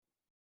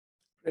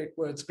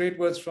 Great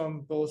words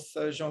from both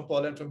Jean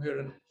Paul and from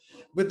Huren.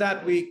 With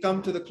that, we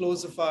come to the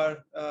close of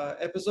our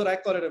episode. I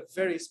call it a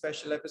very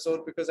special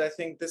episode because I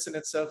think this in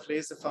itself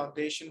lays the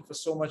foundation for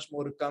so much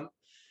more to come.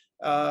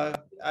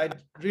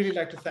 I'd really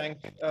like to thank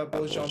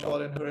both Jean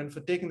Paul and Huren for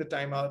taking the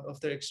time out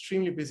of their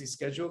extremely busy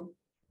schedule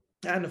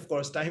and, of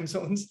course, time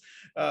zones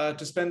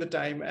to spend the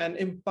time and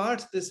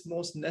impart this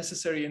most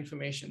necessary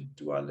information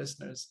to our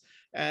listeners.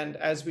 And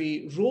as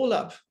we roll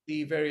up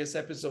the various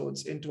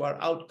episodes into our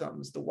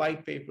outcomes, the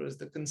white papers,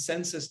 the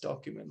consensus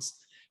documents,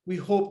 we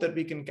hope that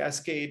we can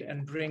cascade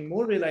and bring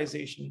more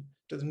realization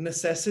to the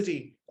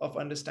necessity of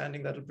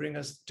understanding that will bring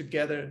us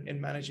together in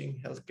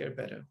managing healthcare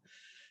better.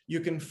 You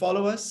can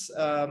follow us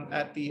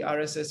at the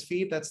RSS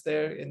feed that's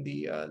there in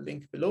the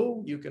link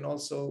below. You can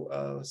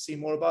also see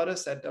more about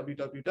us at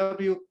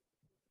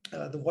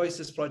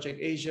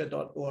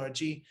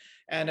www.thevoicesprojectasia.org.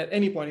 And at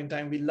any point in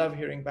time, we love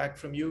hearing back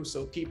from you.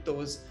 So keep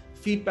those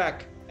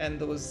feedback and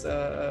those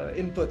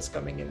inputs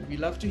coming in. We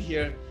love to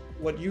hear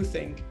what you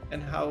think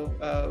and how,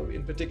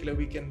 in particular,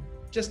 we can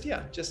just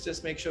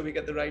make sure we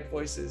get the right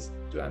voices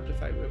to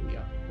amplify where we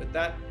are. With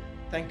that,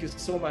 thank you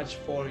so much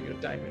for your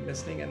time and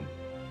listening, and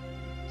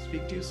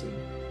speak to you soon.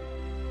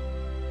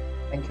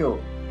 Thank you.